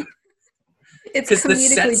job. It's because the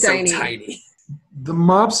comedically set's so tiny. The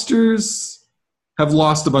mobsters have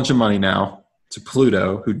lost a bunch of money now to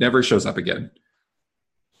Pluto, who never shows up again.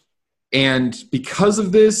 And because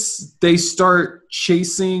of this, they start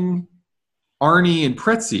chasing Arnie and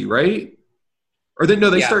Pretzi, right? Or they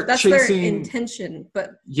start That's chasing. their intention,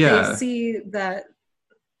 but Yeah. they see that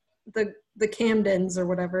the Camdens or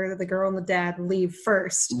whatever, the girl and the dad leave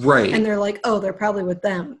first. Right. And they're like, oh, they're probably with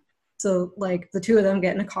them. So the 2 of them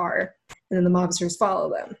get in a car and then the mobsters follow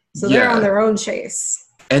them. So they're on their own chase.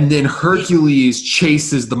 And then Hercules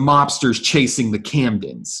chases the mobsters chasing the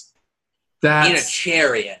Camdens. That's In a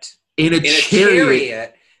chariot. In a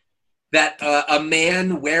chariot. that a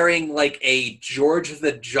man wearing like a George of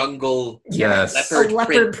the Jungle Yes. leopard, A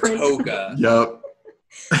leopard print print. toga Yep.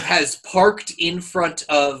 has parked in front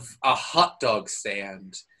of a hot dog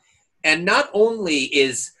stand. And not only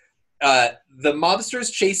is the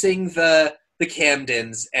mobsters chasing the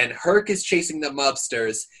Camdens, and Herc is chasing the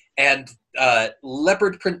mobsters, and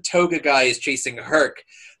leopard print toga guy is chasing Herc,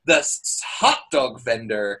 the hot dog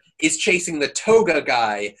vendor is chasing the toga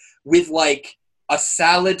guy with like a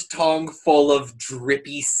salad tong full of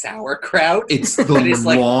drippy sauerkraut. It's the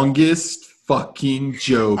longest fucking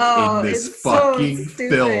joke in this it's fucking so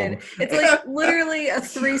film. It's like literally a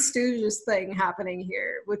Three Stooges thing happening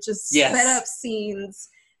here, which is sped up scenes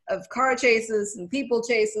of car chases and people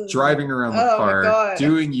chases. Driving around the my park, God.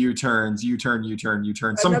 doing U-turns.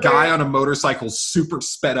 Some guy on a motorcycle super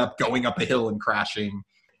sped up going up a hill and crashing.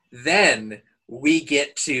 Then we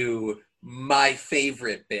get to my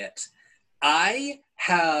favorite bit. I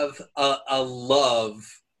have a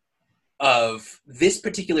love of this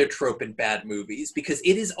particular trope in bad movies because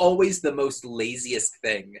it is always the most laziest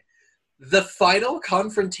thing. The final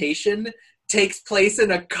confrontation takes place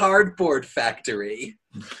in a cardboard factory.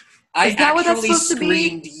 I actually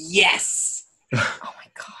screamed, yes! Oh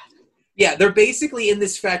my God. Yeah, they're basically in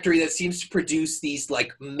this factory that seems to produce these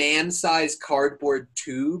like man-sized cardboard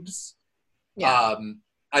tubes. Yeah.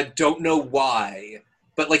 I don't know why,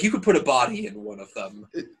 but like you could put a body in one of them.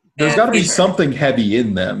 There's got to be something heavy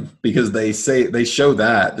in them because they show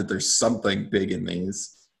that there's something big in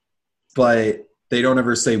these, but they don't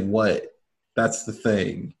ever say what. That's the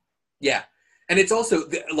thing. Yeah, and it's also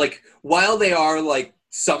like while they are like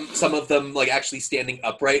some of them like actually standing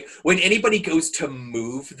upright, when anybody goes to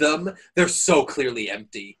move them, they're so clearly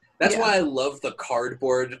empty. That's why I love the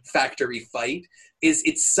cardboard factory fight.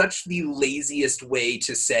 It's such the laziest way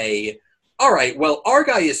to say, all right, well, our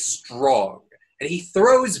guy is strong and he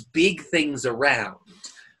throws big things around,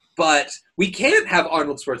 but we can't have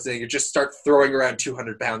Arnold Schwarzenegger just start throwing around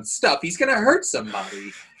 200-pound stuff. He's going to hurt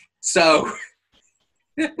somebody. So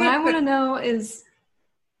what I want to know is,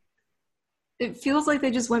 it feels like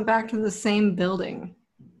they just went back to the same building.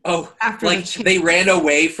 Oh, after like they ran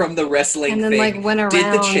away from the wrestling and then thing, like went around,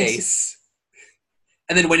 did the chase,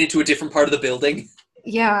 and then went into a different part of the building.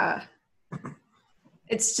 Yeah.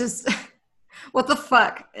 It's just, what the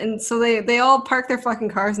fuck? And so they all park their fucking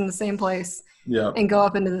cars in the same place and go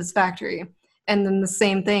up into this factory. And then the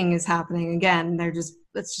same thing is happening again.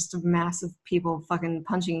 It's just a mass of people fucking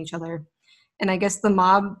punching each other. And I guess the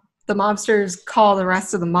mobsters call the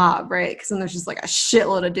rest of the mob, right? Because then there's just like a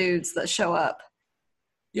shitload of dudes that show up.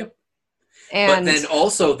 Yep. And but then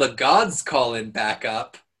also the gods call in back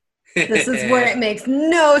up. This is where it makes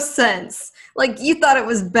no sense. Like, you thought it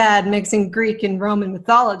was bad mixing Greek and Roman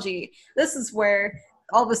mythology. This is where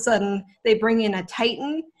all of a sudden they bring in a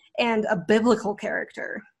Titan and a biblical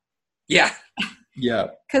character. Yeah. Yeah.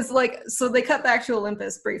 Because, like, so they cut back to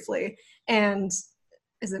Olympus briefly, and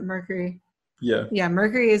is it Mercury? Yeah. Yeah,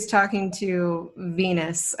 Mercury is talking to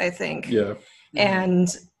Venus, I think. Yeah. And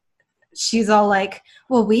she's all like,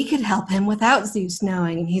 well, we could help him without Zeus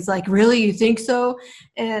knowing. And he's like, really? You think so?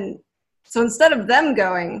 And so instead of them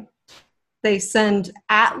going, they send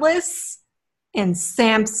Atlas and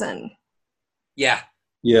Samson. Yeah.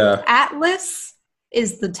 Yeah. Atlas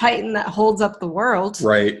is the Titan that holds up the world.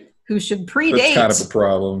 Right. Who should predate. That's kind of a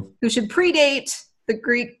problem. Who should predate the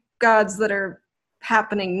Greek gods that are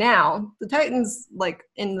happening now. The Titans, like,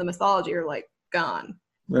 in the mythology are, like, gone.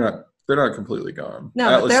 They're not completely gone. No,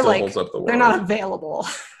 Atlas but they're still like, holds up the world. they're not available.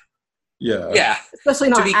 Yeah. Yeah. Especially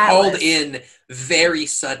not to be Atlas. called in very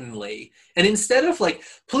suddenly. And instead of like,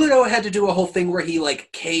 Pluto had to do a whole thing where he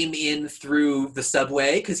like came in through the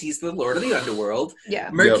subway because he's the Lord of the Underworld.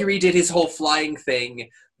 Yeah. Mercury did his whole flying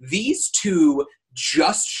thing. These two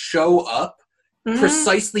just show up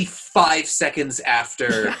precisely 5 seconds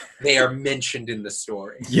after they are mentioned in the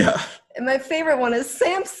story. Yeah. And my favorite one is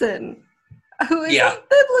Samson, who is a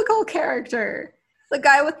biblical character. The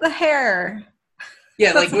guy with the hair.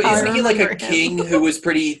 Yeah, like That's how I isn't he like a remember king him. who was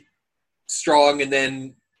pretty strong and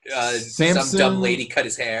then some Samson- dumb lady cut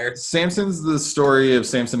his hair? Samson's the story of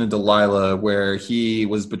Samson and Delilah, where he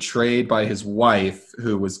was betrayed by his wife,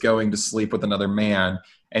 who was going to sleep with another man,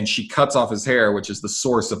 and she cuts off his hair, which is the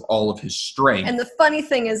source of all of his strength. And the funny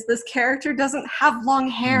thing is, this character doesn't have long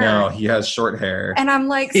hair. No, he has short hair. And I'm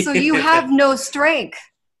like, so you have no strength,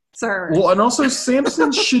 sir. Well, and also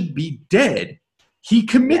Samson should be dead. He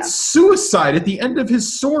commits suicide at the end of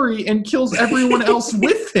his story and kills everyone else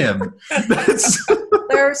with him.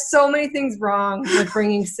 There are so many things wrong with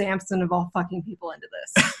bringing Samson of all fucking people into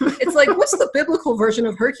this. It's like, what's the biblical version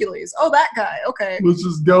of Hercules? Oh, that guy. Okay. Let's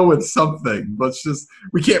just go with something.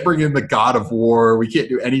 We can't bring in the god of war. We can't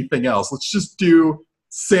do anything else. Let's just do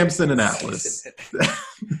Samson and Atlas.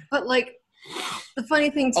 But like, the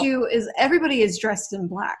funny thing too is everybody is dressed in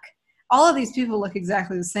black. All of these people look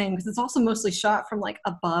exactly the same because it's also mostly shot from like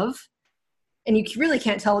above, and you really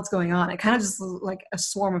can't tell what's going on. It kind of just looks like a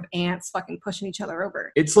swarm of ants fucking pushing each other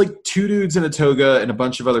over. It's like two dudes in a toga and a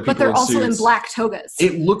bunch of other people in suits. But they're also in black togas.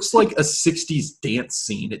 It looks like a 60s dance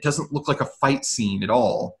scene. It doesn't look like a fight scene at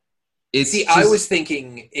all. I was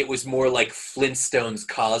thinking it was more like Flintstones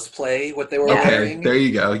cosplay, what they were wearing. Okay, there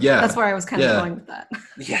you go. Yeah. That's where I was kind of going with that.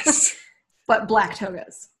 Yes. But black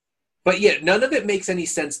togas. But yeah, none of it makes any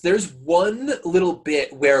sense. There's one little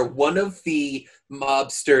bit where one of the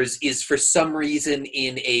mobsters is for some reason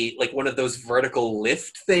in one of those vertical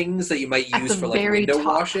lift things that you might use for like window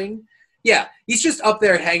washing. Yeah, he's just up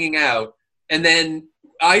there hanging out, and then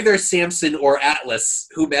either Samson or Atlas,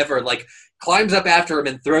 whomever, like climbs up after him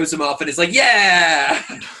and throws him off and is like, yeah!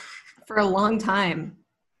 For a long time.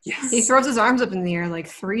 Yes. He throws his arms up in the air like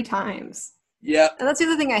 3 times. Yeah. And that's the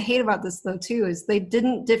other thing I hate about this, though, too, is they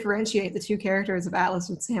didn't differentiate the 2 characters of Atlas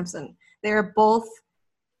and Samson. They are both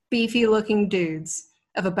beefy-looking dudes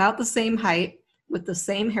of about the same height, with the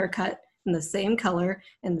same haircut, and the same color,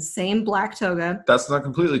 and the same black toga. That's not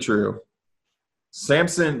completely true.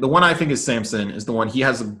 Samson, the one I think is Samson, is the one, he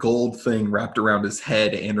has a gold thing wrapped around his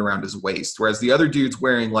head and around his waist, whereas the other dude's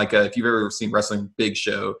wearing like if you've ever seen Wrestling Big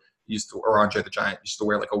Show, or Andre the Giant, used to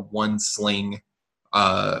wear like a one sling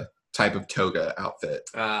type of toga outfit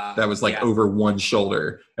that was like over one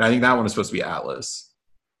shoulder, and I think that one is supposed to be Atlas.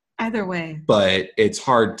 Either way, but it's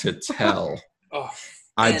hard to tell.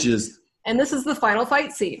 And this is the final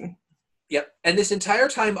fight scene. Yep. And this entire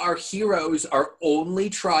time our heroes are only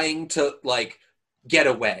trying to like get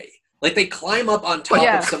away. Like they climb up on top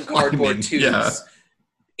of some cardboard tubes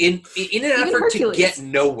in an effort to get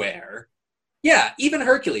nowhere. Yeah, even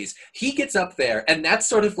Hercules. He gets up there, and that's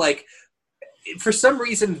sort of like, for some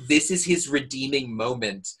reason, this is his redeeming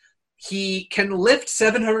moment. He can lift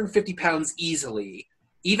 750 pounds easily,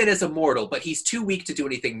 even as a mortal, but he's too weak to do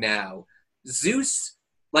anything now. Zeus,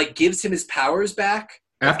 like, gives him his powers back.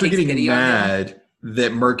 After getting mad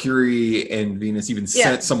that Mercury and Venus even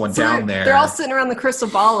sent someone down there. They're all sitting around the crystal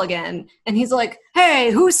ball again, and he's like,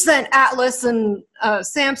 hey, who sent Atlas and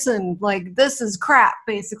Samson? Like, this is crap,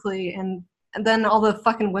 basically. And then all the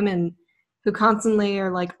fucking women who constantly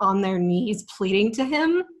are like on their knees pleading to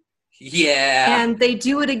him. Yeah. And they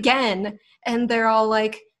do it again, and they're all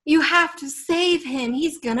like, you have to save him.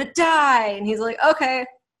 He's gonna die. And he's like, okay.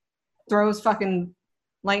 Throws fucking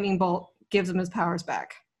lightning bolt, gives him his powers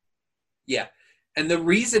back. Yeah. And his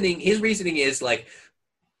reasoning is like,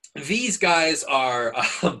 these guys are,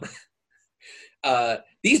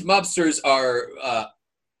 these mobsters are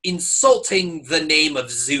insulting the name of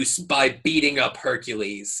Zeus by beating up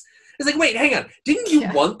Hercules. It's like, wait, hang on. Didn't you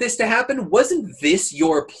want this to happen? Wasn't this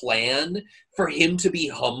your plan for him to be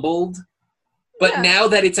humbled? But now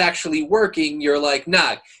that it's actually working, you're like,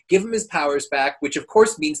 nah, give him his powers back, which of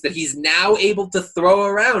course means that he's now able to throw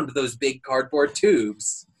around those big cardboard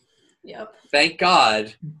tubes. Yep. Thank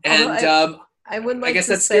God. And I would like I guess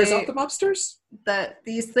to that scares say off the mobsters? that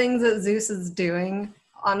these things that Zeus is doing,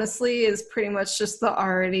 honestly, is pretty much just the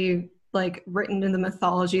already like written in the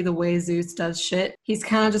mythology the way Zeus does shit. He's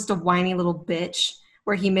kind of just a whiny little bitch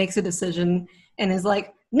where he makes a decision and is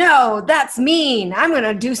like, no, that's mean. I'm going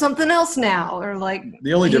to do something else now. Or like,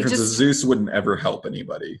 the only difference is Zeus wouldn't ever help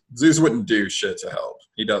anybody. Zeus wouldn't do shit to help.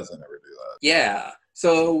 He doesn't ever do that. Yeah.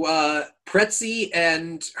 So Pretzi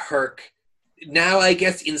and Herc now, I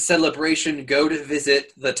guess, in celebration, go to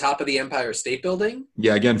visit the top of the Empire State Building.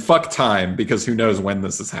 Yeah, again, fuck time, because who knows when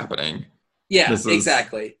this is happening. Yeah,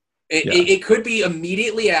 exactly. It could be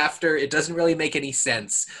immediately after. It doesn't really make any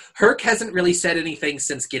sense. Herc hasn't really said anything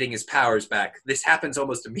since getting his powers back. This happens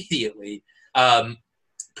almost immediately.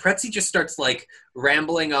 Pretzi just starts, like,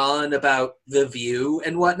 rambling on about the view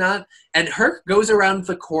and whatnot, and Herc goes around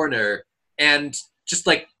the corner and just,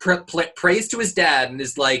 like, prays to his dad and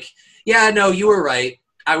is like, yeah, no, you were right.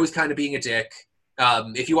 I was kind of being a dick.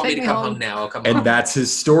 If you want me to come home now, I'll come home. And that's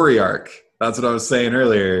his story arc. That's what I was saying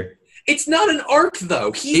earlier. It's not an arc,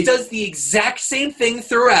 though. He does the exact same thing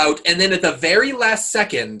throughout, and then at the very last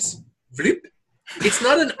second, bloop, it's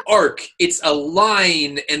not an arc. It's a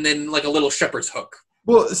line, and then like a little shepherd's hook.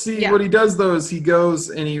 Well, see, what he does though is he goes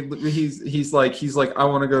and he's like, I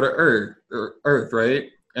want to go to Earth, right?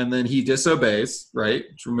 and then he disobeys, right?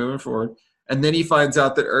 We're moving forward. And then he finds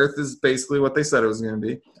out that Earth is basically what they said it was going to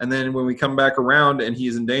be. And then when we come back around and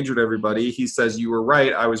he's endangered everybody, he says, you were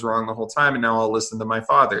right, I was wrong the whole time, and now I'll listen to my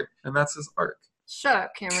father. And that's his arc. Shut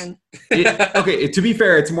up, Cameron. To be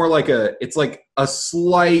fair, it's more like a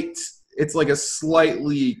slightly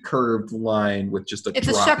curved line with just a It's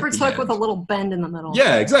drop a shepherd's at the hook end. with a little bend in the middle.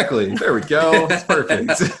 Yeah, exactly. There we go. That's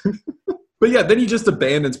perfect. But yeah, then he just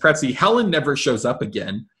abandons Pretzi. Helen never shows up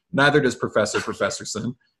again. Neither does Professor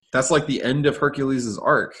Professorson. That's like the end of Hercules'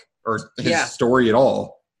 arc, or his story at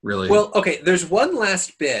all, really. Well, okay, there's one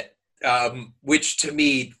last bit, which to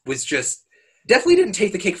me was just, definitely didn't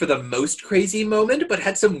take the cake for the most crazy moment, but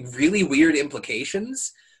had some really weird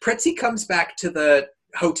implications. Pretzi comes back to the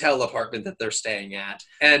hotel apartment that they're staying at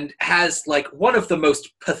and has like one of the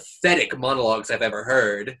most pathetic monologues I've ever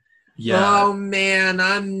heard. Yeah. Oh man,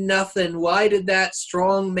 I'm nothing. Why did that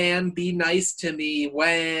strong man be nice to me?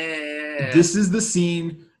 Wah. This is the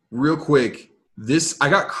scene, real quick. I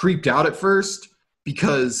got creeped out at first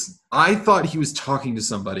because I thought he was talking to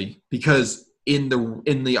somebody, because in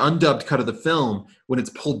the undubbed cut of the film, when it's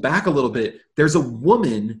pulled back a little bit, there's a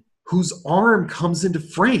woman whose arm comes into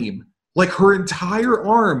frame, like her entire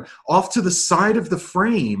arm off to the side of the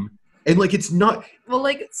frame. And like, it's not. Well,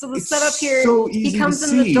 like, so the it's setup here, so he easy comes to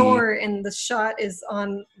in the see. door and the shot is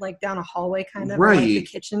on like down a hallway kind of, Right. like the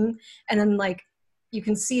kitchen. And then like, you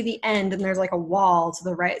can see the end and there's like a wall to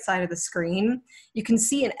the right side of the screen. You can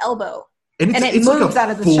see an elbow. And it it's moves like out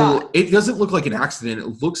of the shot. It doesn't look like an accident.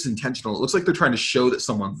 It looks intentional. It looks like they're trying to show that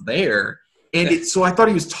someone's there. And so I thought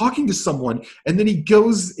he was talking to someone, and then he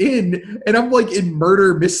goes in, and I'm like in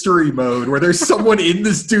murder mystery mode where there's someone in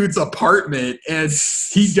this dude's apartment, and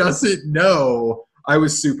he doesn't know. I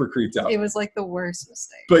was super creeped out. It was like the worst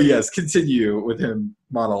mistake. But yes, continue with him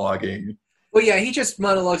monologuing. Well, yeah, he just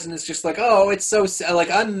monologues and it's just like, oh, it's so sad.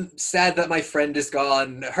 Like, I'm sad that my friend is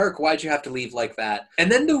gone. Herc, why'd you have to leave like that?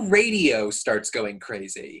 And then the radio starts going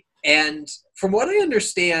crazy. And from what I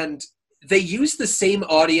understand, they use the same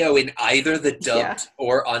audio in either the dubbed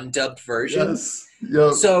or undubbed version. Yes.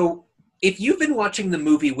 Yep. So if you've been watching the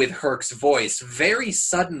movie with Herc's voice, very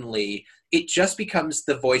suddenly it just becomes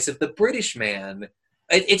the voice of the British man.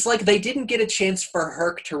 It's like they didn't get a chance for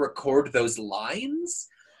Herc to record those lines.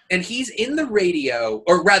 And he's in the radio,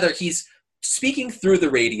 or rather he's speaking through the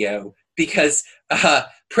radio because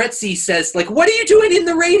Pretzi says, like, what are you doing in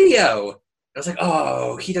the radio? I was like,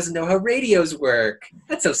 oh, he doesn't know how radios work.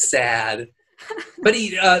 That's so sad. But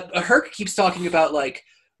Herc keeps talking about, like,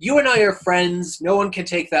 you and I are friends. No one can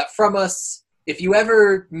take that from us. If you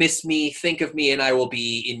ever miss me, think of me and I will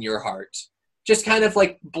be in your heart. Just kind of,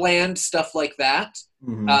 like, bland stuff like that.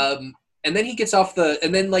 Mm-hmm. And then he gets off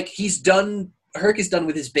and then, like, Herc is done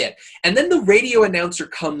with his bit. And then the radio announcer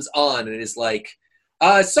comes on and is like,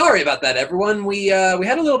 sorry about that, everyone. We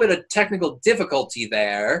had a little bit of technical difficulty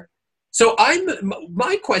there. So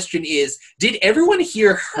my question is, did everyone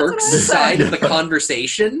hear Herc's side of the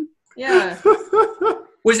conversation? Yeah.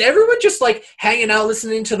 Was everyone just like hanging out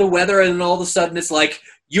listening to the weather and then all of a sudden it's like,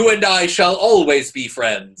 you and I shall always be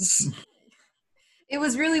friends? It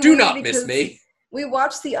was really Do weird not miss me. We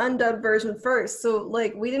watched the undubbed version first, so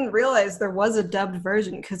like we didn't realize there was a dubbed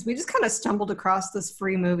version because we just kind of stumbled across this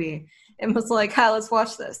free movie and was like, hi, let's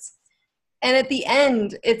watch this. And at the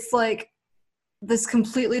end, it's like this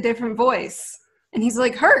completely different voice. And he's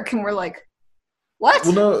like, Herc, and we're like, what?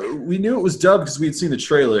 Well, no, we knew it was dubbed because we had seen the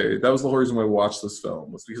trailer. That was the whole reason why we watched this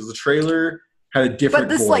film, was because the trailer had a different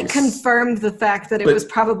voice. But this like confirmed the fact that it was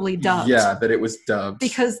probably dubbed. Yeah, that it was dubbed.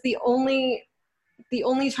 Because the only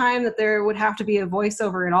time that there would have to be a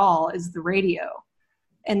voiceover at all is the radio.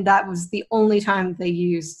 And that was the only time they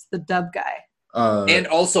used the dub guy. And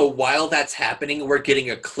also, while that's happening, we're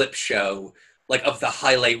getting a clip show, like, of the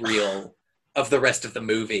highlight reel of the rest of the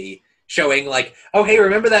movie, showing, like, oh, hey,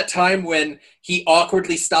 remember that time when he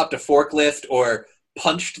awkwardly stopped a forklift or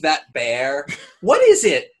punched that bear? What is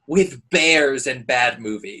it with bears and bad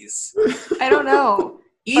movies? I don't know.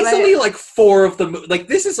 Easily, like, 4 of them, like,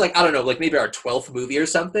 this is, like, I don't know, like, maybe our 12th movie or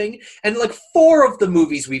something, and, like, 4 of the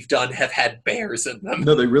movies we've done have had bears in them.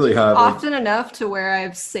 No, they really have. Often enough to where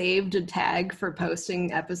I've saved a tag for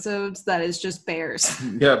posting episodes that is just bears.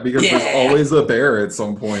 Yeah, because there's always a bear at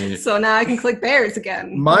some point. So now I can click bears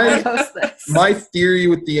again when I post this. My theory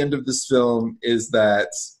with the end of this film is that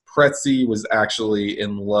Pretzi was actually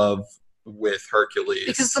in love with Hercules.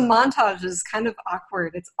 Because the montage is kind of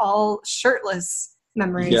awkward. It's all shirtless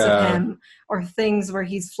memories of him, or things where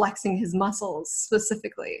he's flexing his muscles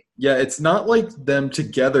specifically. Yeah, it's not like them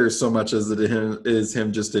together so much as it is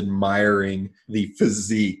him just admiring the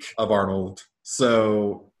physique of Arnold.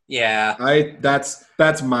 So Yeah.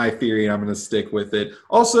 That's my theory, and I'm going to stick with it.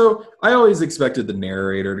 Also, I always expected the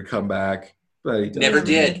narrator to come back, but he doesn't. Never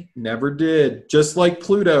did. Never did. Just like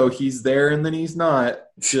Pluto, he's there and then he's not.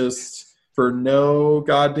 Just for no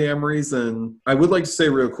goddamn reason. I would like to say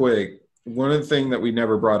real quick, one of the things that we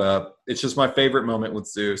never brought up, it's just my favorite moment with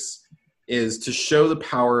Zeus, is to show the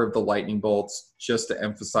power of the lightning bolts, just to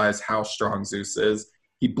emphasize how strong Zeus is.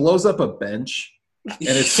 He blows up a bench, and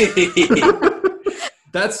it's...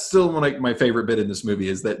 That's still my favorite bit in this movie,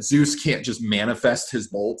 is that Zeus can't just manifest his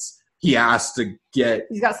bolts. He has to get...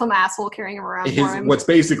 He's got some asshole carrying him around for him. What's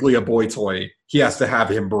basically a boy toy. He has to have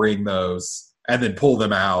him bring those and then pull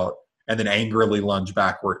them out and then angrily lunge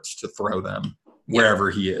backwards to throw them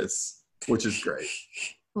wherever he is, which is great.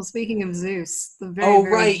 Well, speaking of Zeus, the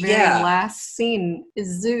very last scene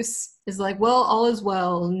is Zeus is like, well, all is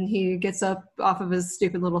well, and he gets up off of his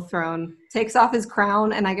stupid little throne, takes off his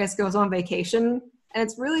crown, and I guess goes on vacation. And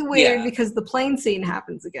it's really weird because the plane scene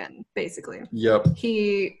happens again, basically. Yep.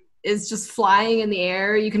 He is just flying in the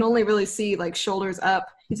air. You can only really see, like, shoulders up.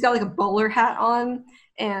 He's got, like, a bowler hat on,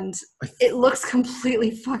 and it looks completely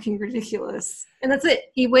fucking ridiculous. And that's it.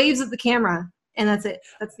 He waves at the camera, and that's it.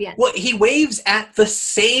 That's the end. Well, he waves at the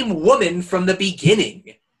same woman from the beginning.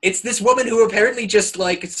 It's this woman who apparently just,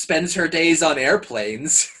 like, spends her days on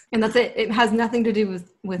airplanes. And that's it. It has nothing to do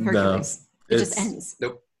with Hercules. No, it just ends.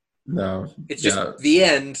 Nope. No. It's just the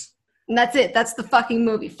end. And that's it. That's the fucking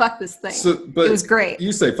movie. Fuck this thing. But it was great.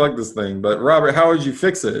 You say fuck this thing, but Robert, how would you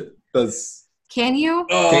fix it? Can you?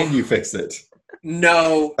 Can you fix it?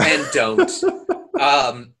 No, and don't.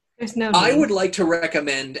 There's no. I would like to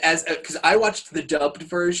recommend, because I watched the dubbed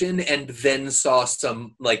version and then saw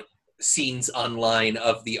some like scenes online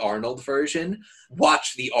of the Arnold version.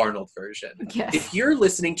 Watch the Arnold version. Yes. If you're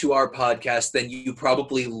listening to our podcast, then you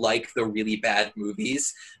probably like the really bad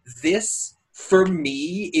movies. This, for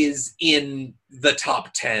me, is in the top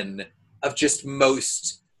 10 of just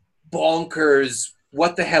most bonkers,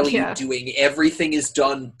 what the hell are you doing? Everything is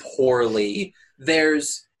done poorly.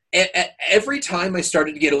 There's... Every time I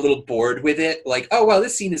started to get a little bored with it, like, oh, well,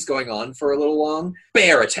 this scene is going on for a little long.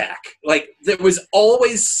 Bear attack. Like, there was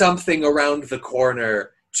always something around the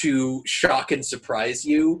corner to shock and surprise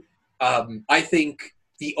you. I think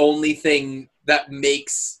the only thing that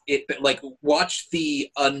makes it, like, watch the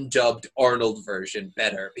undubbed Arnold version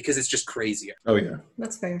better, because it's just crazier. Oh, yeah.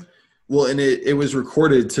 That's fair. Well, and it was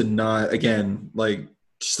recorded to not, again, like,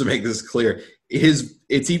 just to make this clear,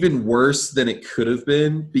 it's even worse than it could have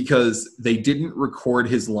been because they didn't record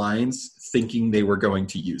his lines thinking they were going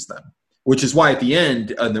to use them, which is why at the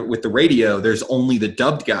end with the radio, there's only the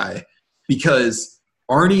dubbed guy, because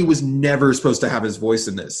Arnie was never supposed to have his voice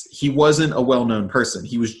in this. He wasn't a well-known person.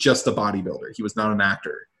 He was just a bodybuilder. He was not an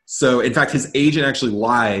actor. So in fact, his agent actually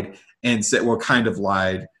lied and said, well, kind of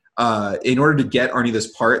lied. In order to get Arnie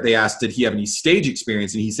this part, they asked, did he have any stage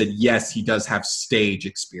experience? And he said, yes, he does have stage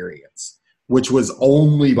experience, which was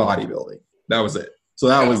only bodybuilding. That was it. So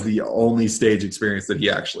that was the only stage experience that he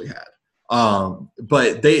actually had.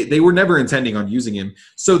 But they were never intending on using him.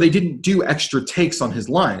 So they didn't do extra takes on his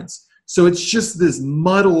lines. So it's just this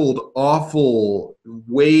muddled, awful,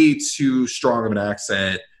 way too strong of an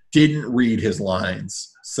accent, didn't read his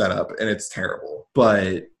lines setup, and it's terrible.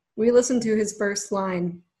 But we listened to his first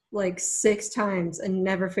line like 6 times and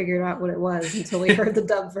never figured out what it was until we heard the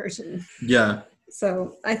dub version. Yeah.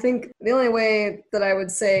 So I think the only way that I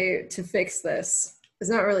would say to fix this is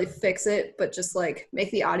not really fix it, but just like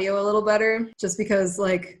make the audio a little better, just because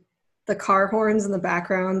like the car horns in the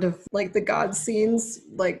background of like the God scenes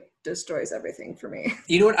like destroys everything for me.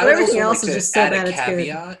 You know what? But everything else is just so bad it's good.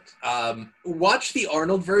 Caveat. Watch the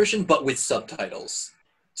Arnold version, but with subtitles,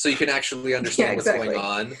 so you can actually understand what's going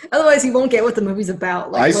on. Otherwise, you won't get what the movie's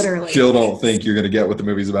about. Like, literally. I still don't think you're going to get what the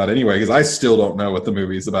movie's about anyway, because I still don't know what the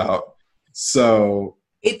movie's about. So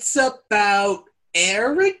it's about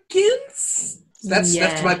arrogance.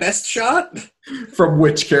 That's my best shot. From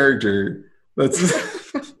which character? That's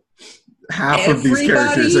half of these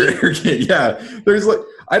characters are arrogant. Yeah, there's like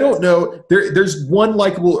I don't know. There's one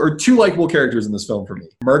likable or 2 likable characters in this film for me: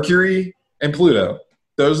 Mercury and Pluto.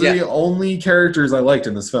 Those are the only characters I liked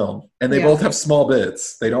in this film. And they both have small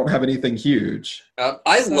bits. They don't have anything huge.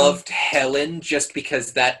 I loved Helen just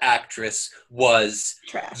because that actress was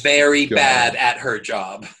trash. Very bad at her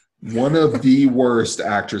job. One of the worst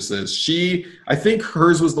actresses. I think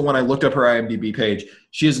hers was the one I looked up her IMDb page.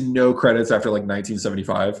 She has no credits after like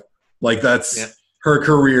 1975. Like that's her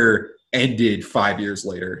career ended 5 years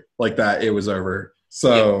later. Like that, it was over.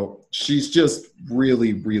 So she's just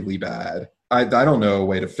really, really bad. I don't know a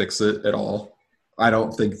way to fix it at all. I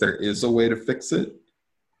don't think there is a way to fix it.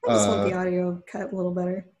 I just want the audio cut a little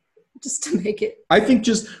better. just to make it. I think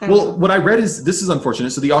what I read is, this is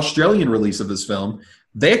unfortunate. So the Australian release of this film,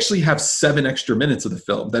 they actually have 7 extra minutes of the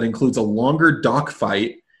film. That includes a longer dock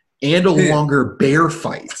fight and a longer bear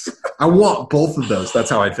fight. I want both of those. That's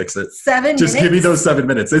how I'd fix it. 7 minutes? Just give me those 7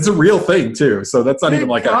 minutes. It's a real thing, too. So that's not even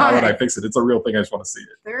like how would I fix it. It's a real thing. I just want to see it.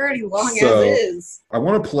 They're already long as is. I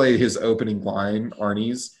want to play his opening line,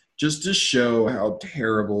 Arnie's, just to show how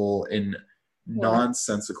terrible and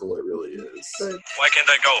nonsensical it really is. Why can't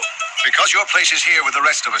I go? Because your place is here with the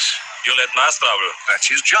rest of us. You let Mars travel. That's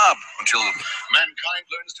his job until mankind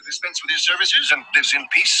learns to dispense with his services and lives in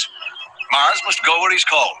peace. Mars must go where he's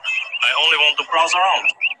called. I only want to browse around.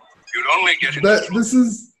 You'd only get into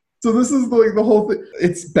This is like the whole thing.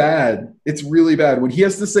 It's bad. It's really bad. When he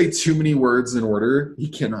has to say too many words in order, he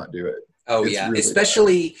cannot do it. Oh, It's yeah. really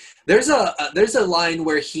Especially, there's a line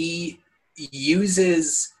where he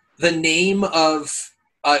uses the name of,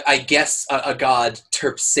 I guess, a god,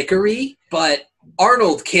 Terpsichore, but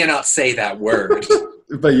Arnold cannot say that word.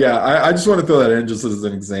 But yeah, I just want to throw that in just as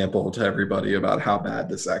an example to everybody about how bad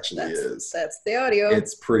this actually is. That's the audio.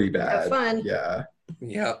 It's pretty bad. Have fun. Yeah.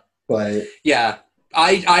 Yeah. But Yeah.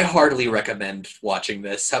 I heartily recommend watching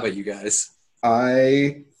this. How about you guys?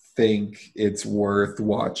 I think it's worth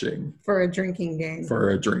watching For a drinking game. for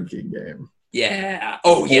a drinking game. Yeah.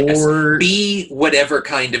 Oh, yes. Or- Be whatever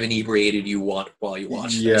kind of inebriated you want while you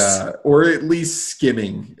watch this. Yeah, or at least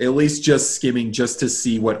skimming. At least just skimming just to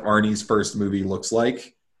see what Arnie's first movie looks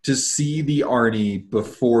like. To see the Arnie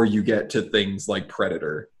before you get to things like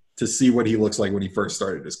Predator. To see what he looks like when he first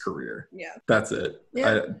started his career. Yeah. That's it.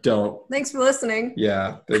 Yeah. I don't. Thanks for listening.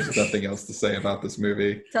 Yeah, there's nothing else to say about this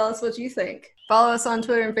movie. Tell us what you think. Follow us on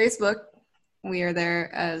Twitter and Facebook. We are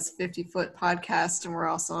there as 50 Foot Podcast, and we're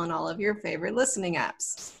also on all of your favorite listening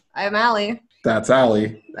apps. I'm Allie. That's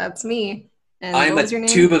Allie. That's me. And I'm what a was your name?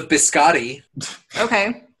 tube of biscotti.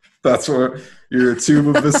 Okay. That's what you're a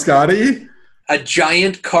tube of biscotti. A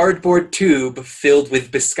giant cardboard tube filled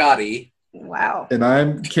with biscotti. Wow. And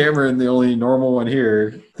I'm Cameron, the only normal one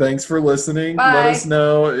here. Thanks for listening. Bye. Let us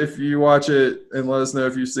know if you watch it, and let us know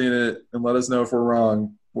if you've seen it, and let us know if we're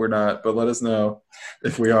wrong. We're not, but let us know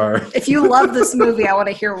if we are. If you love this movie, I want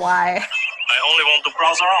to hear why. I only want to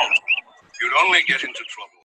browse around. You'd only get into trouble.